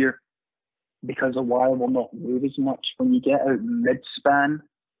easier because the wire will not move as much. When you get out mid-span,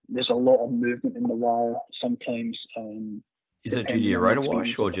 there's a lot of movement in the wire sometimes. Is it due to your rotor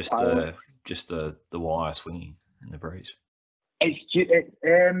wash or just the wire swinging in the breeze? It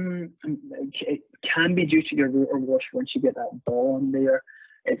can be due to your rotor wash once you get that ball in there.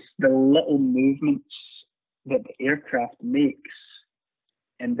 It's the little movements that the aircraft makes,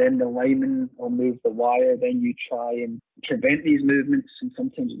 and then the lineman will move the wire. Then you try and prevent these movements, and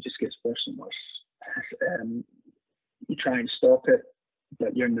sometimes it just gets worse and worse. You try and stop it,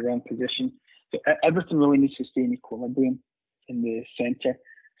 but you're in the wrong position. So everything really needs to stay in equilibrium in the center.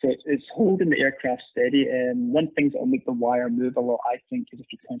 So it's holding the aircraft steady. One thing that will make the wire move a lot, I think, is if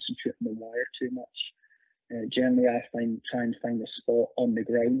you concentrate on the wire too much. Generally, I try and find a spot on the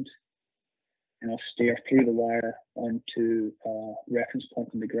ground, and I'll steer through the wire onto a reference point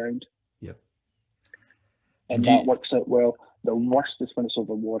on the ground. Yep. And that works out well. The worst is when it's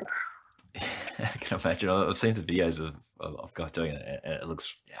over water. I can imagine. I've seen some videos of guys doing it, and it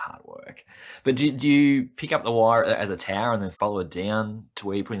looks hard work. But do you pick up the wire at the tower and then follow it down to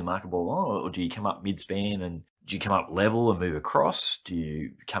where you're putting the marker ball on, or do you come up mid-span and do you come up level and move across? Do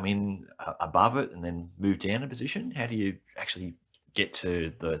you come in above it and then move down a position? How do you actually get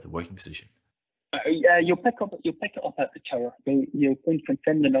to the working position? You'll pick it up at the tower. You'll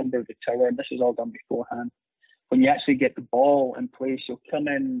confirm the number of the tower, and this is all done beforehand. When you actually get the ball in place, you'll come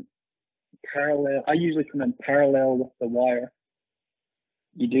in parallel. I usually come in parallel with the wire.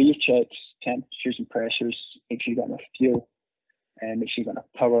 You do your checks, temperatures and pressures, make sure you've got enough fuel, and make sure you've got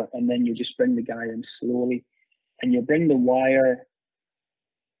enough power, and then you just bring the guy in slowly. And you'll bring the wire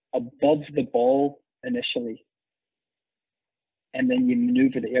above the ball initially, and then you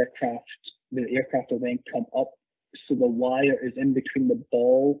maneuver the aircraft. The aircraft will then come up, so the wire is in between the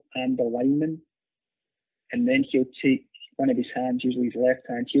ball and the lineman. And then he'll take one of his hands, usually his left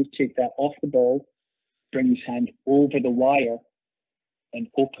hand, he'll take that off the ball, bring his hand over the wire, and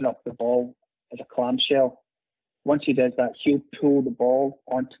open up the ball as a clamshell. Once he does that, he'll pull the ball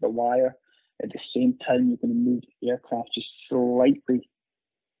onto the wire. At the same time, you're going to move the aircraft just slightly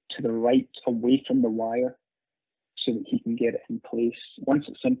to the right, away from the wire, so that he can get it in place. Once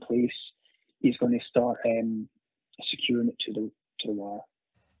it's in place, he's going to start securing it to the wire.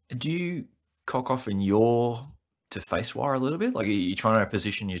 Do you cock off in your to face wire a little bit? Like, are you trying to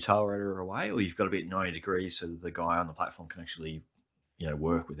position your tail rotor away, or you've got to be at 90 degrees so that the guy on the platform can actually,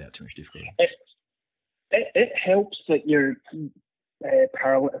 work without too much difficulty? It helps that you're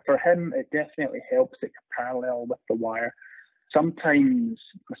parallel. For him, it definitely helps that you're parallel with the wire. Sometimes,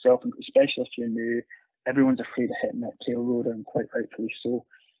 myself, especially if you're new, everyone's afraid of hitting that tail rotor, and quite rightfully so.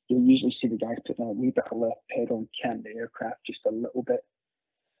 You'll usually see the guys putting a wee bit of left pedal and cant the aircraft just a little bit.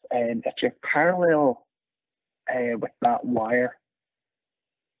 And if you're parallel with that wire,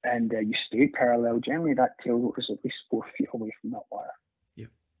 and you stay parallel, generally that tail rotor is at least 4 feet away from that wire. Yep.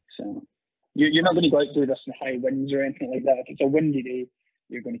 So you're not going to go out and do this in high winds or anything like that. If it's a windy day,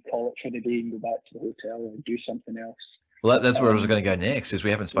 you're going to call it for the day and go back to the hotel or do something else. Well, that's where I was going to go next, is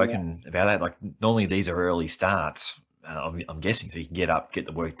we haven't spoken about that. Like, normally these are early starts, I'm guessing, so you can get up, get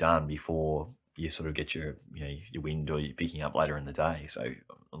the work done before you sort of get your wind or you're picking up later in the day. So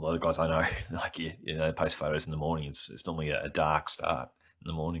a lot of guys I know, like, post photos in the morning. It's normally a dark start in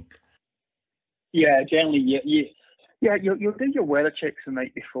the morning. Yeah, generally, you'll do your weather checks the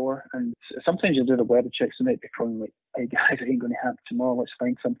night before, and sometimes you'll do the weather checks the night before and like, hey guys, it ain't going to happen tomorrow, let's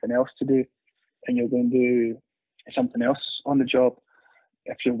find something else to do. And you're going to do something else on the job.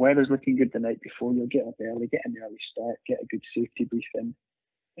 If your weather's looking good the night before, you'll get up early, get an early start, get a good safety brief in,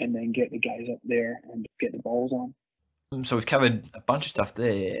 and then get the guys up there and get the balls on. So we've covered a bunch of stuff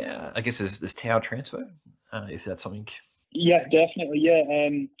there. I guess there's tower transfer, if that's something. Yeah, definitely. Yeah,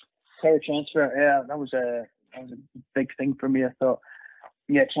 tower transfer. Yeah, that was a big thing for me. I thought,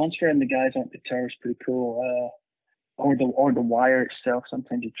 transferring the guys onto the tower is pretty cool. Or the wire itself.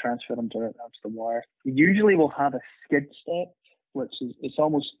 Sometimes you transfer them directly onto the wire. Usually we'll have a skid step, which is, it's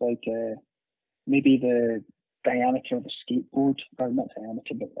almost like maybe the diameter of a skateboard, or not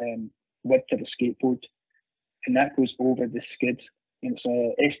diameter, but width of a skateboard, and that goes over the skid. And it's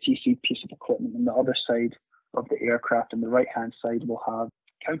a STC piece of equipment. On the other side of the aircraft, on the right hand side, we'll have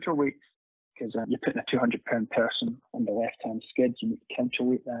counterweights, because you're putting a 200-pound person on the left hand skid. You need to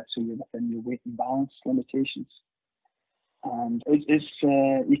counterweight that so you're within your weight and balance limitations. And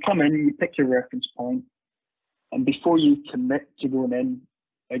you come in, you pick your reference point, and before you commit to going in,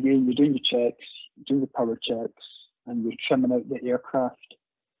 again, you're doing your checks, you do the power checks, and you're trimming out the aircraft.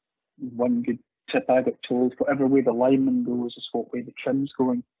 One good tip I got told, whatever way the lineman goes is what way the trim's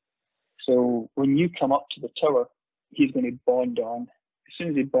going. So when you come up to the tower, he's going to bond on. As soon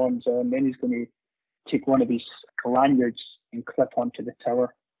as he bonds on, then he's going to take one of these lanyards and clip onto the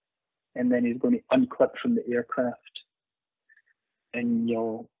tower, and then he's going to unclip from the aircraft. And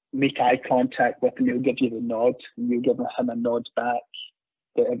you'll make eye contact with him, he'll give you the nod, and you'll give him a nod back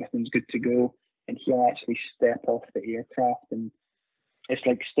that everything's good to go, and he'll actually step off the aircraft. And it's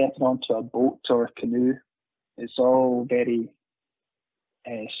like stepping onto a boat or a canoe. It's all very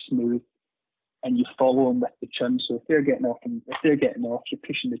smooth, and you follow them with the trim. So if they're getting off, you're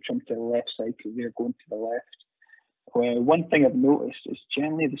pushing the trim to the left side because they're going to the left. One thing I've noticed is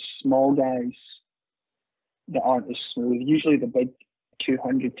generally the small guys that aren't as smooth, usually the big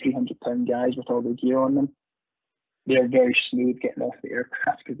 200, 300-pound guys with all the gear on them, they're very smooth getting off the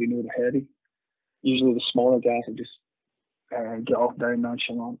aircraft because they know they're heavy. Usually the smaller guys will just get off very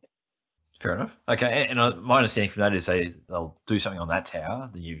nonchalant. Fair enough. Okay, and my understanding from that is they'll do something on that tower,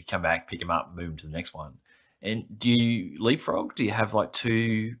 then you come back, pick them up, move them to the next one. And do you leapfrog? Do you have like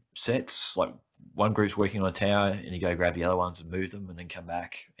two sets, like one group's working on a tower and you go grab the other ones and move them and then come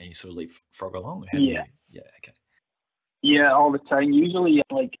back and you sort of leapfrog along? Yeah. Yeah, okay. Yeah, all the time. Usually,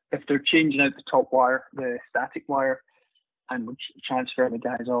 like, if they're changing out the top wire, the static wire, and we transfer the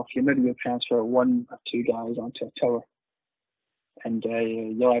guys off, maybe you'll transfer one or two guys onto a tower. And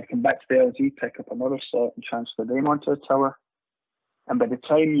you'll either come back to the LZ, pick up another set and transfer them onto a tower. And by the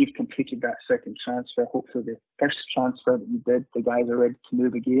time you've completed that second transfer, hopefully the first transfer that you did, the guys are ready to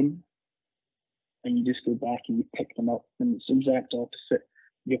move again. And you just go back and you pick them up. And it's the exact opposite.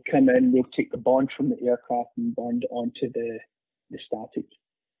 You'll come in, you'll take the bond from the aircraft and bond it onto the static.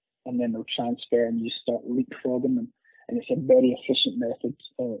 And then they'll transfer and you start leapfrogging them. And it's a very efficient method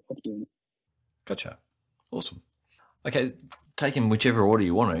of doing it. Gotcha. Awesome. Okay, take in whichever order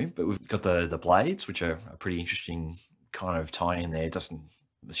you want to, but we've got the blades, which are a pretty interesting kind of tie in there. It doesn't,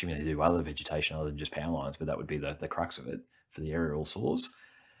 assuming they do other vegetation other than just power lines, but that would be the crux of it for the aerial saws.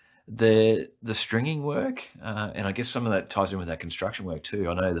 The stringing work, and I guess some of that ties in with that construction work too.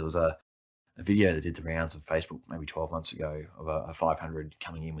 I know there was a video that did the rounds of Facebook maybe 12 months ago of a 500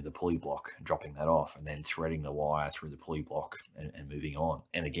 coming in with a pulley block and dropping that off and then threading the wire through the pulley block and moving on.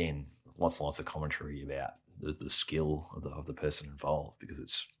 And again, lots and lots of commentary about the skill of the person involved, because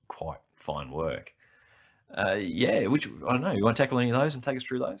it's quite fine work. Which I don't know. You want to tackle any of those and take us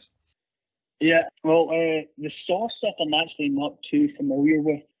through those? Yeah, well, the saw stuff I'm actually not too familiar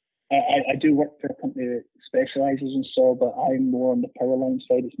with. I do work for a company that specialises in saw, but I'm more on the power line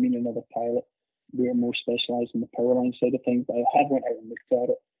side. It's me and another pilot. We're more specialised in the power line side of things, but I have went out and looked at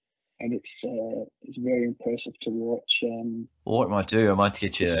it, and it's very impressive to watch. Well, what I might do, I might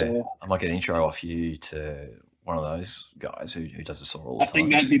get an intro off you to one of those guys who does the saw all the time. I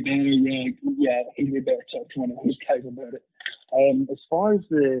think that'd be better. Yeah, he'd be better to talk to one of those guys about it. As far as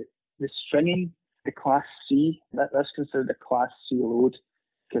the stringing, the Class C, that's considered a Class C load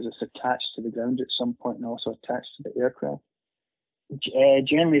because it's attached to the ground at some point and also attached to the aircraft.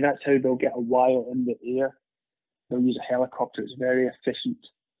 Generally, that's how they'll get a wire in the air. They'll use a helicopter. It's very efficient.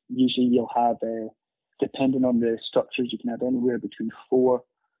 Usually you'll have, depending on the structures, you can have anywhere between 4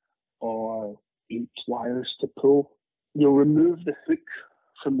 or 8 wires to pull. You'll remove the hook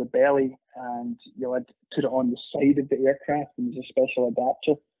from the belly and you'll put it on the side of the aircraft, and there's a special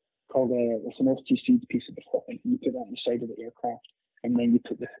adapter called it's an FTC piece of equipment, and you put that on the side of the aircraft, and then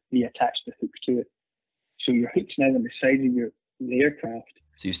you attach the hook to it. So your hook's now on the side of the aircraft.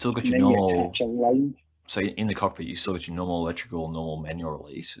 So you still got your normal. You attach a line. So in the cockpit, you still got your normal electrical, normal manual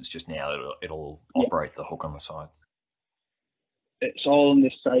release. It's just now it'll operate the hook on the side. It's all on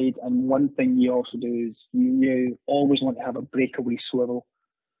the side, and one thing you also do is you always want to have a breakaway swivel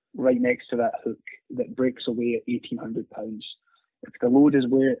right next to that hook that breaks away at 1,800 pounds. If the load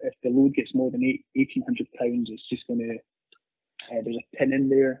gets more than 1,800 pounds, it's just going to there's a pin in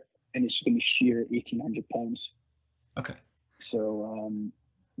there, and it's going to shear at 1,800 pounds. Okay. So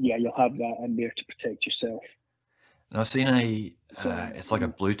you'll have that in there to protect yourself. And I've seen it's like a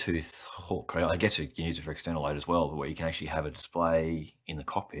Bluetooth hook. I guess you can use it for external load as well, but where you can actually have a display in the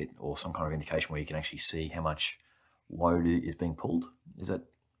cockpit or some kind of indication where you can actually see how much load is being pulled. Is that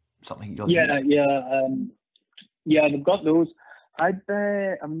something you guys use? Yeah, they've got those. I've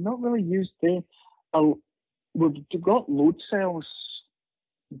not really used them. We've got load cells,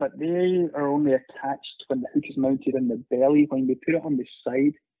 but they are only attached when the hook is mounted in the belly. When we put it on the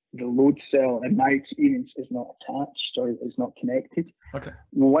side, the load cell, in my experience, is not attached or is not connected. Okay.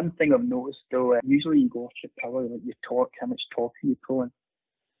 One thing I've noticed though, usually you go off your power, like your torque, how much torque are you pulling?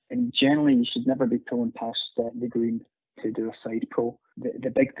 And generally you should never be pulling past the green to do a side pull.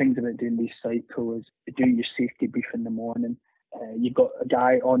 The big things about doing these side pull is doing your safety brief in the morning. You've got a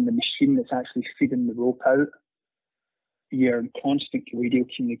guy on the machine that's actually feeding the rope out. You're in constant radio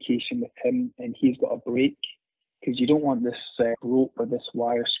communication with him, and he's got a brake, because you don't want this rope or this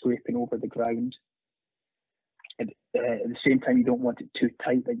wire scraping over the ground. At the same time, you don't want it too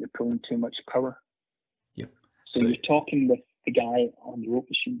tight that you're pulling too much power. Yep. So you're talking with the guy on the rope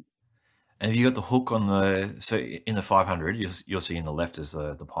machine. And have you got the hook on so in the 500, you're seeing the left as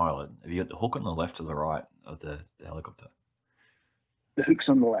the pilot. Have you got the hook on the left or the right of the helicopter? The hook's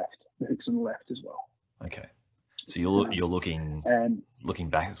on the left. The hook's on the left as well. Okay. So you're looking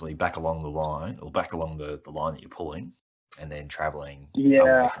back along the line, or back along the line that you're pulling, and then traveling.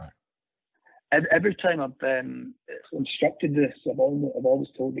 Yeah. Every time I've instructed this, I've always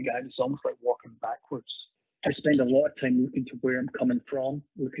told the guys it's almost like walking backwards. I spend a lot of time looking to where I'm coming from,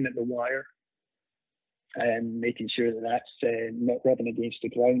 looking at the wire, and making sure that that's not rubbing against the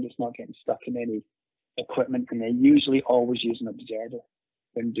ground. It's not getting stuck in any equipment, and I usually always use an observer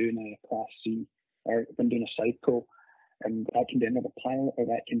when doing a Class C or when doing a side pull, and that can be another pilot or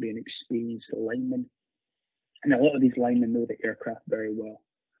that can be an experienced lineman. And a lot of these linemen know the aircraft very well.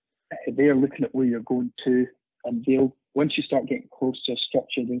 They're looking at where you're going to, and once you start getting close to a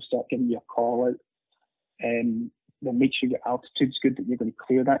structure, they'll start giving you a call out, and they'll make sure your altitude's good, that you're going to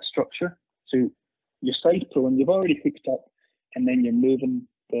clear that structure. So you're side pulling, you've already hooked up, and then you're moving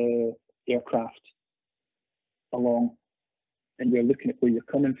the aircraft along, and you're looking at where you're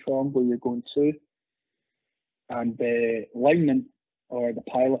coming from, where you're going to. And the lineman or the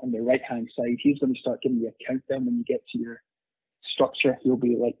pilot on the right-hand side, he's going to start giving you a countdown when you get to your structure. He'll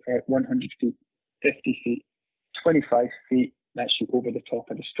be like 100 feet, 50 feet, 25 feet. That's you over the top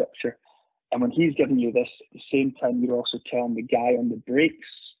of the structure. And when he's giving you this, at the same time, you're also telling the guy on the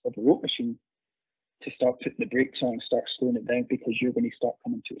brakes of the rope machine to start putting the brakes on and start slowing it down, because you're going to start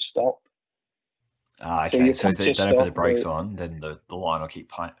coming to a stop. Okay, so if they don't put the brakes on, then the line will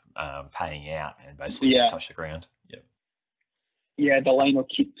keep paying out and basically touch the ground. Yep. Yeah, the line will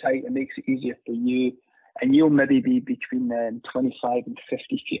keep tight. It makes it easier for you. And you'll maybe be between 25 and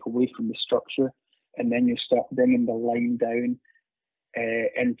 50 feet away from the structure. And then you'll start bringing the line down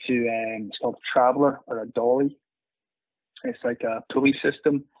into, it's called a traveller or a dolly. It's like a pulley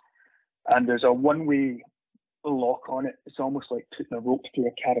system. And there's a one-way lock on it. It's almost like putting a rope through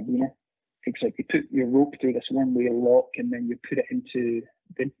a carabiner. It's like you put your rope through this one-way lock, and then you put it into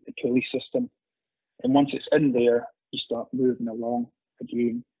the pulley system. And once it's in there, you start moving along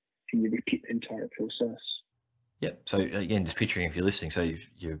again, and you repeat the entire process. Yep. So again, just picturing if you're listening, so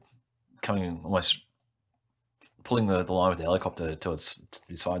you're coming almost pulling the line with the helicopter towards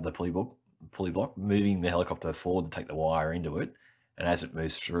beside the pulley block, moving the helicopter forward to take the wire into it, and as it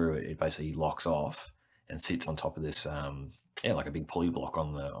moves through, it basically locks off and sits on top of this, like a big pulley block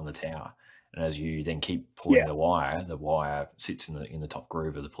on the tower. And as you then keep pulling the wire sits in the top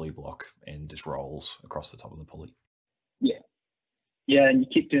groove of the pulley block and just rolls across the top of the pulley. Yeah, and you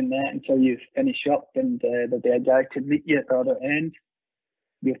keep doing that until you finish up, and there'll be a guy to meet you at the other end.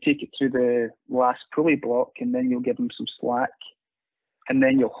 You'll take it through the last pulley block, and then you'll give him some slack, and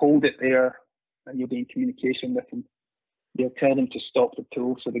then you'll hold it there, and you'll be in communication with him. You'll tell them to stop the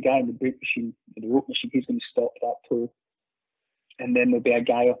pull. So the guy in the brake machine, the rope machine, he's going to stop that pull. And then there'll be a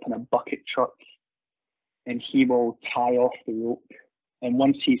guy up in a bucket truck, and he will tie off the rope. And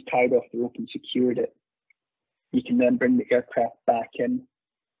once he's tied off the rope and secured it, you can then bring the aircraft back in.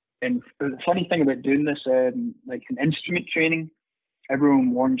 And the funny thing about doing this, like in instrument training,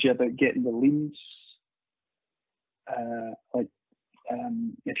 everyone warns you about getting the leans.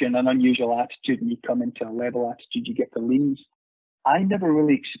 If you're in an unusual attitude and you come into a level attitude, you get the leans. I never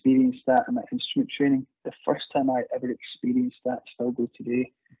really experienced that in my instrument training. The first time I ever experienced that, still go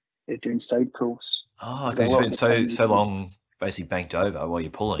today, is doing side pulls. Oh, because you spent so long basically banked over while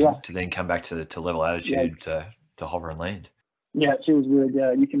you're pulling to then come back to level attitude to hover and land. Yeah, it feels weird.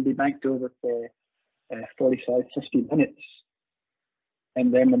 You can be banked over for 45, 50 minutes.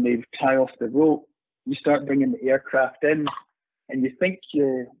 And then when they tie off the rope, you start bringing the aircraft in, and you think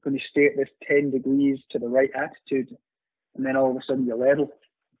you're going to stay at this 10 degrees to the right attitude, and then all of a sudden you're level.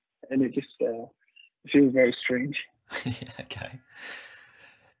 And it just feels very strange. Okay.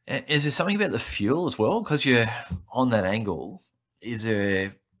 Is there something about the fuel as well? Because you're on that angle, is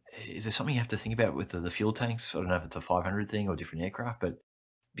there something you have to think about with the fuel tanks? I don't know if it's a 500 thing or different aircraft, but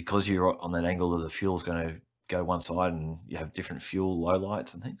because you're on that angle, the fuel is going to go one side and you have different fuel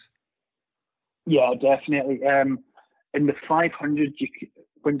lowlights and things? Yeah, definitely. In the 500,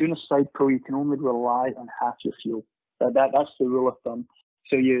 when doing a side pull, you can only rely on half your fuel. That's the rule of thumb.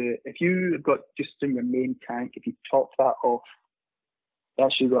 So if you've got just in your main tank, if you top that off,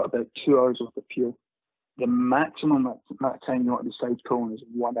 that's you got about 2 hours worth of fuel. The maximum amount of time you want to be side pulling is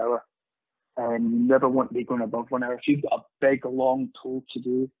 1 hour. And you never want to be going above 1 hour. If you've got a big, long pull to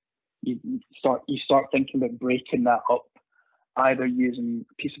do, you start thinking about breaking that up, either using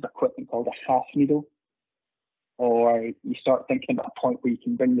a piece of equipment called a half needle, or you start thinking about a point where you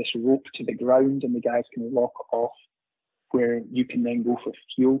can bring this rope to the ground and the guys can lock it off, where you can then go for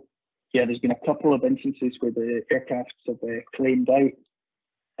fuel. Yeah, there's been a couple of instances where the aircrafts have flamed out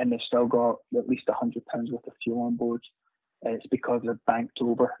and they've still got at least £100 worth of fuel on board. It's because they're banked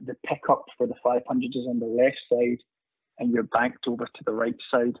over. The pickup for the 500 is on the left side and you're banked over to the right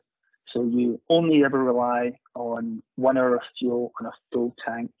side. So you only ever rely on 1 hour of fuel on a full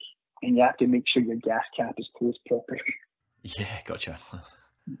tank, and you have to make sure your gas cap is closed properly. Yeah, gotcha.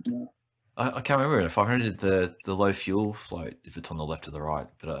 Yeah. I can't remember in a 500 the low fuel float, if it's on the left or the right,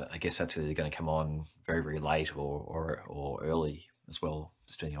 but I guess that's either going to come on very, very late or early as well,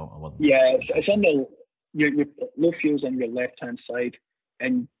 depending on what. Yeah, it's on your low fuel's on your left-hand side,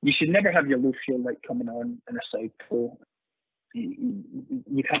 and you should never have your low fuel light coming on in a side pull.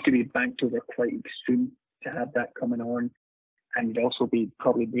 You'd have to be banked over quite extreme to have that coming on, and you'd also be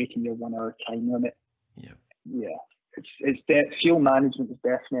probably breaking your 1 hour time limit. Yeah. It's fuel management is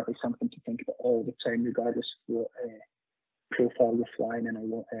definitely something to think about all the time, regardless of what profile you're flying in or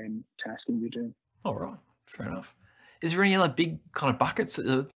what tasking you're doing. All right, fair enough. Is there any other big kind of buckets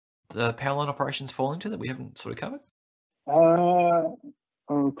that the power line operations fall into that we haven't sort of covered?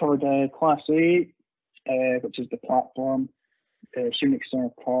 We covered Class A, which is the platform, human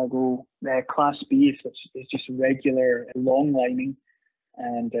external cargo. Class B, which is just regular long lining,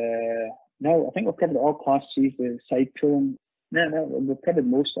 and no, I think we've covered all Class C's, the side pulling. No, we've covered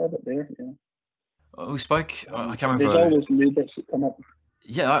most of it there. Yeah. We spoke. I can't remember. There's always new bits that come up.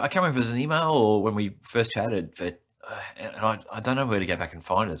 Yeah, I can't remember if it was an email or when we first chatted, but and I don't know where to go back and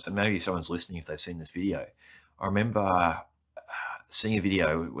find it. So maybe if someone's listening, if they've seen this video, I remember seeing a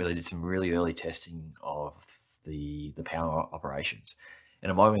video where they did some really early testing of the power operations,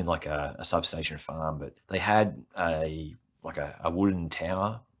 and it might have been like a substation farm, but they had a wooden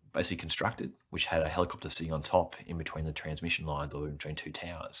tower basically constructed, which had a helicopter sitting on top in between the transmission lines or in between two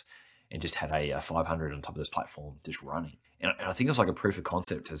towers, and just had a 500 on top of this platform just running. And I think it was like a proof of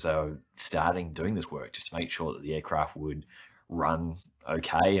concept as they were starting doing this work, just to make sure that the aircraft would run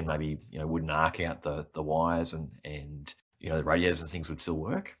okay and maybe, wouldn't arc out the wires and the radios and things would still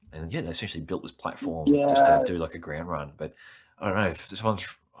work. And yeah, they essentially built this platform just to do like a ground run. But I don't know if someone's,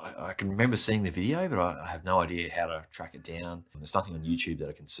 I can remember seeing the video, but I have no idea how to track it down. There's nothing on YouTube that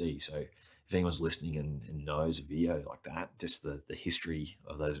I can see. So if anyone's listening and knows a video like that, just the history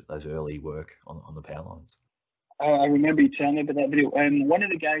of those early work on the power lines. I remember you telling me about that video. One of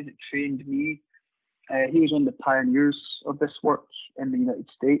the guys that trained me, he was one of the pioneers of this work in the United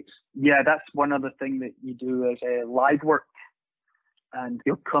States. Yeah, that's one other thing that you do is live work. And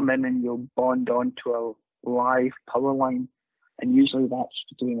you'll come in and you'll bond onto a live power line. And usually that's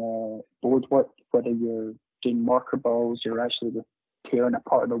doing board work, whether you're doing marker balls, you're actually tearing a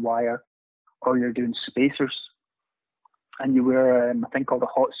part of the wire, or you're doing spacers. And you wear a thing called a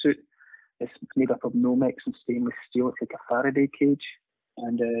hot suit. It's made up of Nomex and stainless steel. It's like a Faraday cage.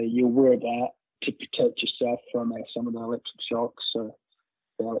 And you'll wear that to protect yourself from some of the electric shocks or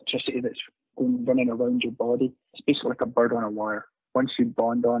the electricity that's running around your body. It's basically like a bird on a wire. Once you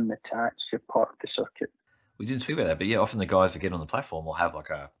bond on and attach, you're part of the circuit. We didn't speak about that, but yeah, often the guys that get on the platform will have like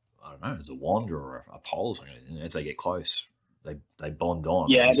I don't know, it's a wand or a pole or something. And as they get close, they bond on.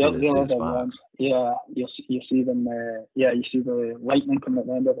 Yeah, they'll have a wand. Yeah, you see them. You see the lightning coming at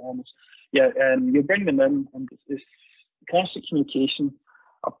the end of it almost. Yeah, you bring them in, and it's constant communication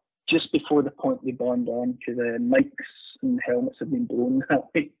up just before the point they bond on, because the mics and helmets have been blown that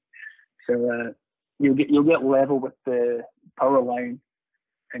way. So you'll get level with the power line,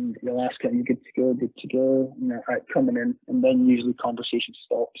 and you'll ask them, "You good to go?" And they're coming in, and then usually conversation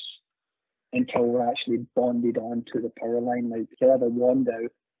stops until we're actually bonded onto the power line. Like if you have a wand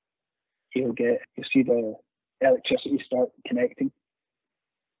out, you'll see the electricity start connecting.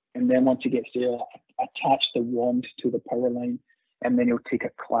 And then once it gets there, attach the wand to the power line, and then you'll take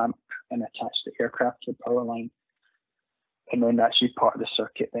a clamp and attach the aircraft to the power line. And then that's you part of the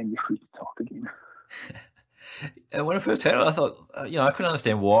circuit, then you're free to talk again. And when I first heard it, I thought, I couldn't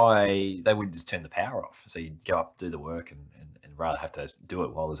understand why they wouldn't just turn the power off. So you'd go up, do the work, and rather have to do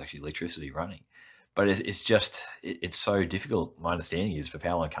it while there's actually electricity running. But it's so difficult. My understanding is for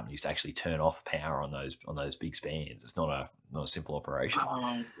power line companies to actually turn off power on those big spans. It's not a simple operation.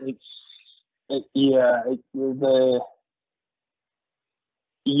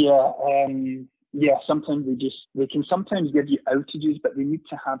 Sometimes they can sometimes give you outages, but they need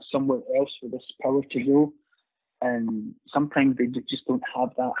to have somewhere else for this power to go. And sometimes they just don't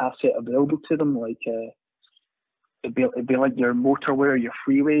have that asset available to them. Like it'd be like your motorway or your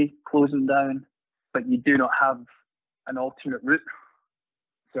freeway closing down, but you do not have an alternate route.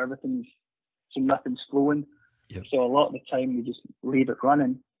 So nothing's flowing. Yep. So a lot of the time you just leave it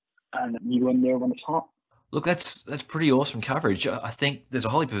running, and you go in there when it's hot. Look, that's pretty awesome coverage. I think there's a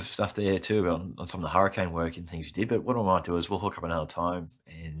whole heap of stuff there too on some of the hurricane work and things you did. But what I might do is we'll hook up another time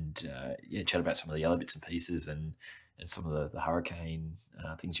and chat about some of the other bits and pieces and some of the hurricane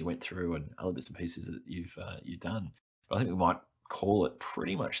things you went through and other bits and pieces that you've done. But I think we might call it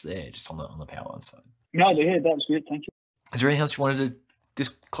pretty much there, just on the power line side. No, yeah, that was good. Thank you. Is there anything else you wanted to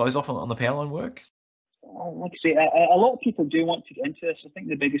just close off on the power line work? Like I say, a lot of people do want to get into this. I think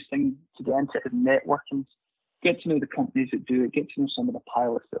the biggest thing to get into is networking. Get to know the companies that do it. Get to know some of the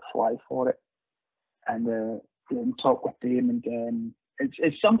pilots that fly for it, and talk with them. And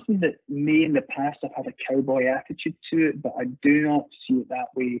it's something that may in the past have had a cowboy attitude to it, but I do not see it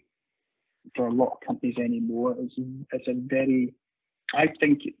that way for a lot of companies anymore. I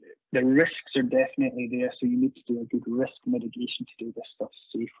think the risks are definitely there, so you need to do a good risk mitigation to do this stuff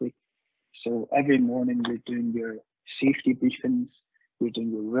safely. So every morning you're doing your safety briefings, you're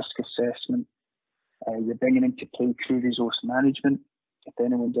doing your risk assessment, you're bringing into play crew resource management. If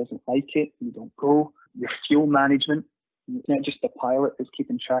anyone doesn't like it, you don't go. Your fuel management, it's not just the pilot that's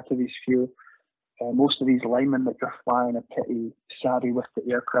keeping track of his fuel. Most of these linemen that are flying are pretty savvy with the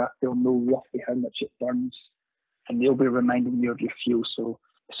aircraft. They'll know roughly how much it burns, and they'll be reminding you of your fuel. So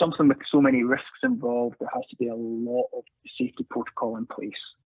something with so many risks involved, there has to be a lot of safety protocol in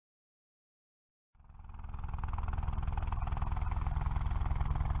place.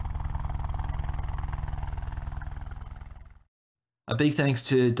 A big thanks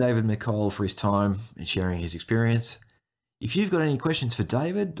to David McColl for his time and sharing his experience. If you've got any questions for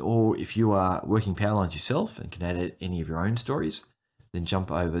David, or if you are working power lines yourself and can add any of your own stories, then jump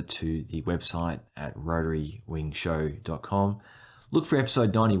over to the website at rotarywingshow.com. Look for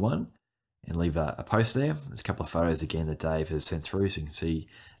episode 91 and leave a post there. There's a couple of photos again that Dave has sent through, so you can see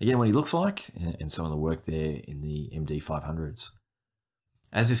again what he looks like and some of the work there in the MD500s.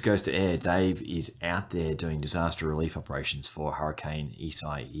 As this goes to air, Dave is out there doing disaster relief operations for Hurricane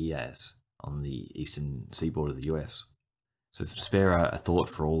Isaias on the eastern seaboard of the US. So spare a thought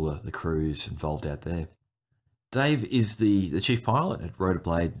for all the crews involved out there. Dave is the chief pilot at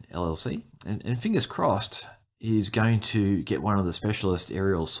Rotorblade LLC, and fingers crossed, he's going to get one of the specialist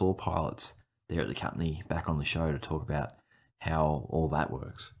aerial saw pilots there at the company back on the show to talk about how all that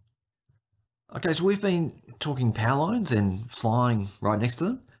works. Okay, so we've been talking power lines and flying right next to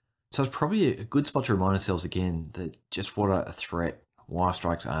them, so it's probably a good spot to remind ourselves again that just what a threat wire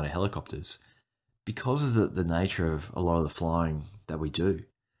strikes are to helicopters because of the nature of a lot of the flying that we do.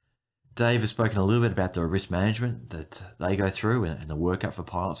 Dave has spoken a little bit about the risk management that they go through and the workup for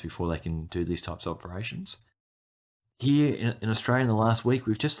pilots before they can do these types of operations. Here in Australia in the last week,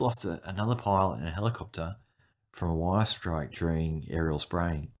 we've just lost another pilot in a helicopter from a wire strike during aerial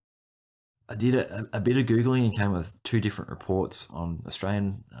spraying. I did a bit of Googling and came with two different reports on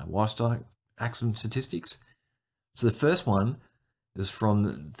Australian wire strike accident statistics. So the first one is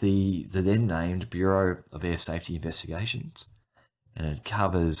from the then named Bureau of Air Safety Investigations, and it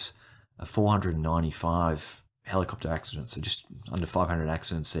covers 495 helicopter accidents, so just under 500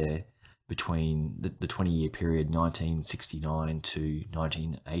 accidents there between the 20-year period 1969 to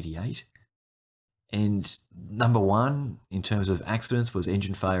 1988. And number one in terms of accidents was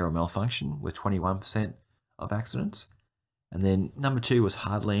engine failure or malfunction with 21% of accidents. And then number two was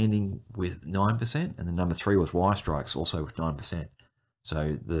hard landing with 9%. And then number three was wire strikes, also with 9%.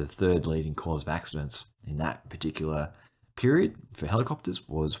 So the third leading cause of accidents in that particular period for helicopters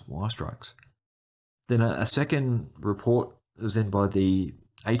was wire strikes. Then a second report was then by the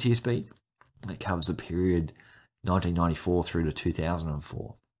ATSB that covers the period 1994 through to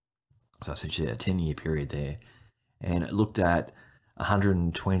 2004. So essentially a 10-year period there. And it looked at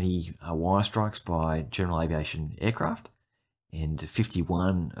 120 wire strikes by general aviation aircraft, and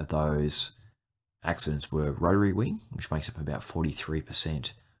 51 of those accidents were rotary wing, which makes up about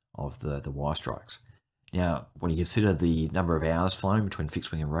 43% of the wire strikes. Now, when you consider the number of hours flying between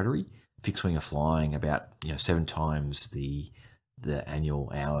fixed wing and rotary, fixed wing are flying about 7 times the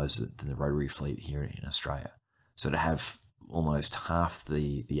annual hours than the rotary fleet here in Australia. So to have almost half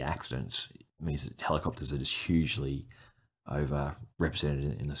the accidents means that helicopters are just hugely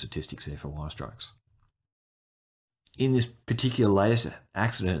overrepresented in the statistics there for wire strikes. In this particular latest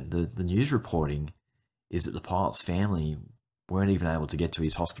accident, the news reporting is that the pilot's family weren't even able to get to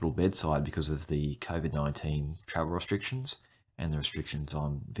his hospital bedside because of the COVID-19 travel restrictions and the restrictions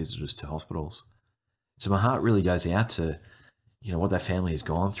on visitors to hospitals. So my heart really goes out to what that family has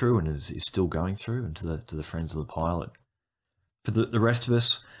gone through and is still going through, and to the friends of the pilot. For the rest of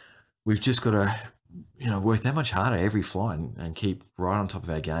us, we've just got to work that much harder every flight and keep right on top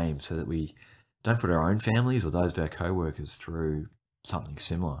of our game so that we don't put our own families or those of our co-workers through something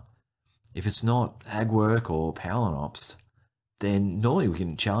similar. If it's not ag work or power line ops, then normally we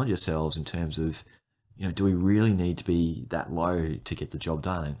can challenge ourselves in terms of, do we really need to be that low to get the job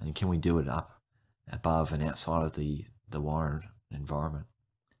done? And can we do it up above and outside of the wire environment?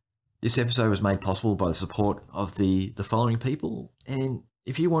 This episode was made possible by the support of the following people. And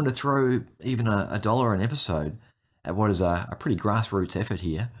if you want to throw even $1 an episode at what is a pretty grassroots effort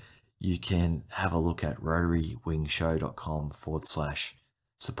here, you can have a look at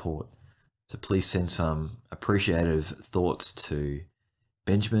rotarywingshow.com/support. So please send some appreciative thoughts to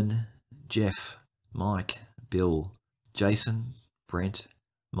Benjamin, Jeff, Mike, Bill, Jason, Brent,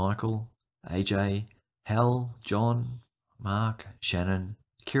 Michael, AJ, Hal, John, Mark, Shannon,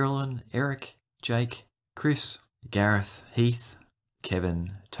 Kirillin, Eric, Jake, Chris, Gareth, Heath,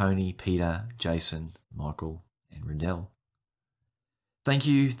 Kevin, Tony, Peter, Jason, Michael, and Rindell. Thank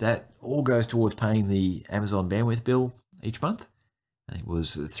you. That all goes towards paying the Amazon bandwidth bill each month. And it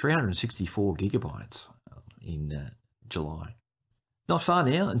was 364 gigabytes in July. Not far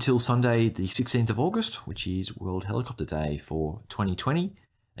now until Sunday the 16th of August, which is World Helicopter Day for 2020.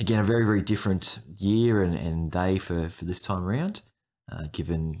 Again, a very, very different year and day for this time around,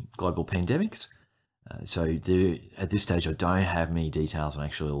 given global pandemics. So at this stage, I don't have many details on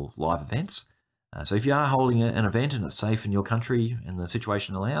actual live events. So if you are holding an event and it's safe in your country and the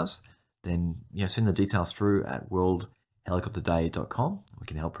situation allows, then send the details through at worldhelicopterday.com. We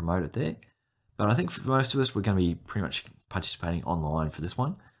can help promote it there. But I think for most of us, we're going to be pretty much participating online for this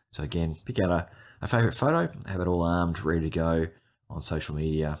one. So again, pick out a favourite photo, have it all armed, ready to go on social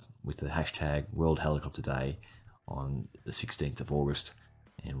media with the hashtag World Helicopter Day on the 16th of August.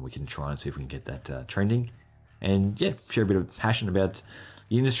 And we can try and see if we can get that trending. And share a bit of passion about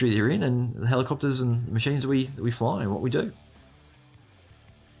the industry that you're in and the helicopters and the machines that we fly and what we do.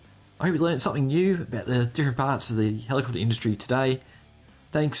 I hope you learned something new about the different parts of the helicopter industry today.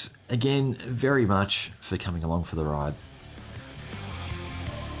 Thanks again very much for coming along for the ride.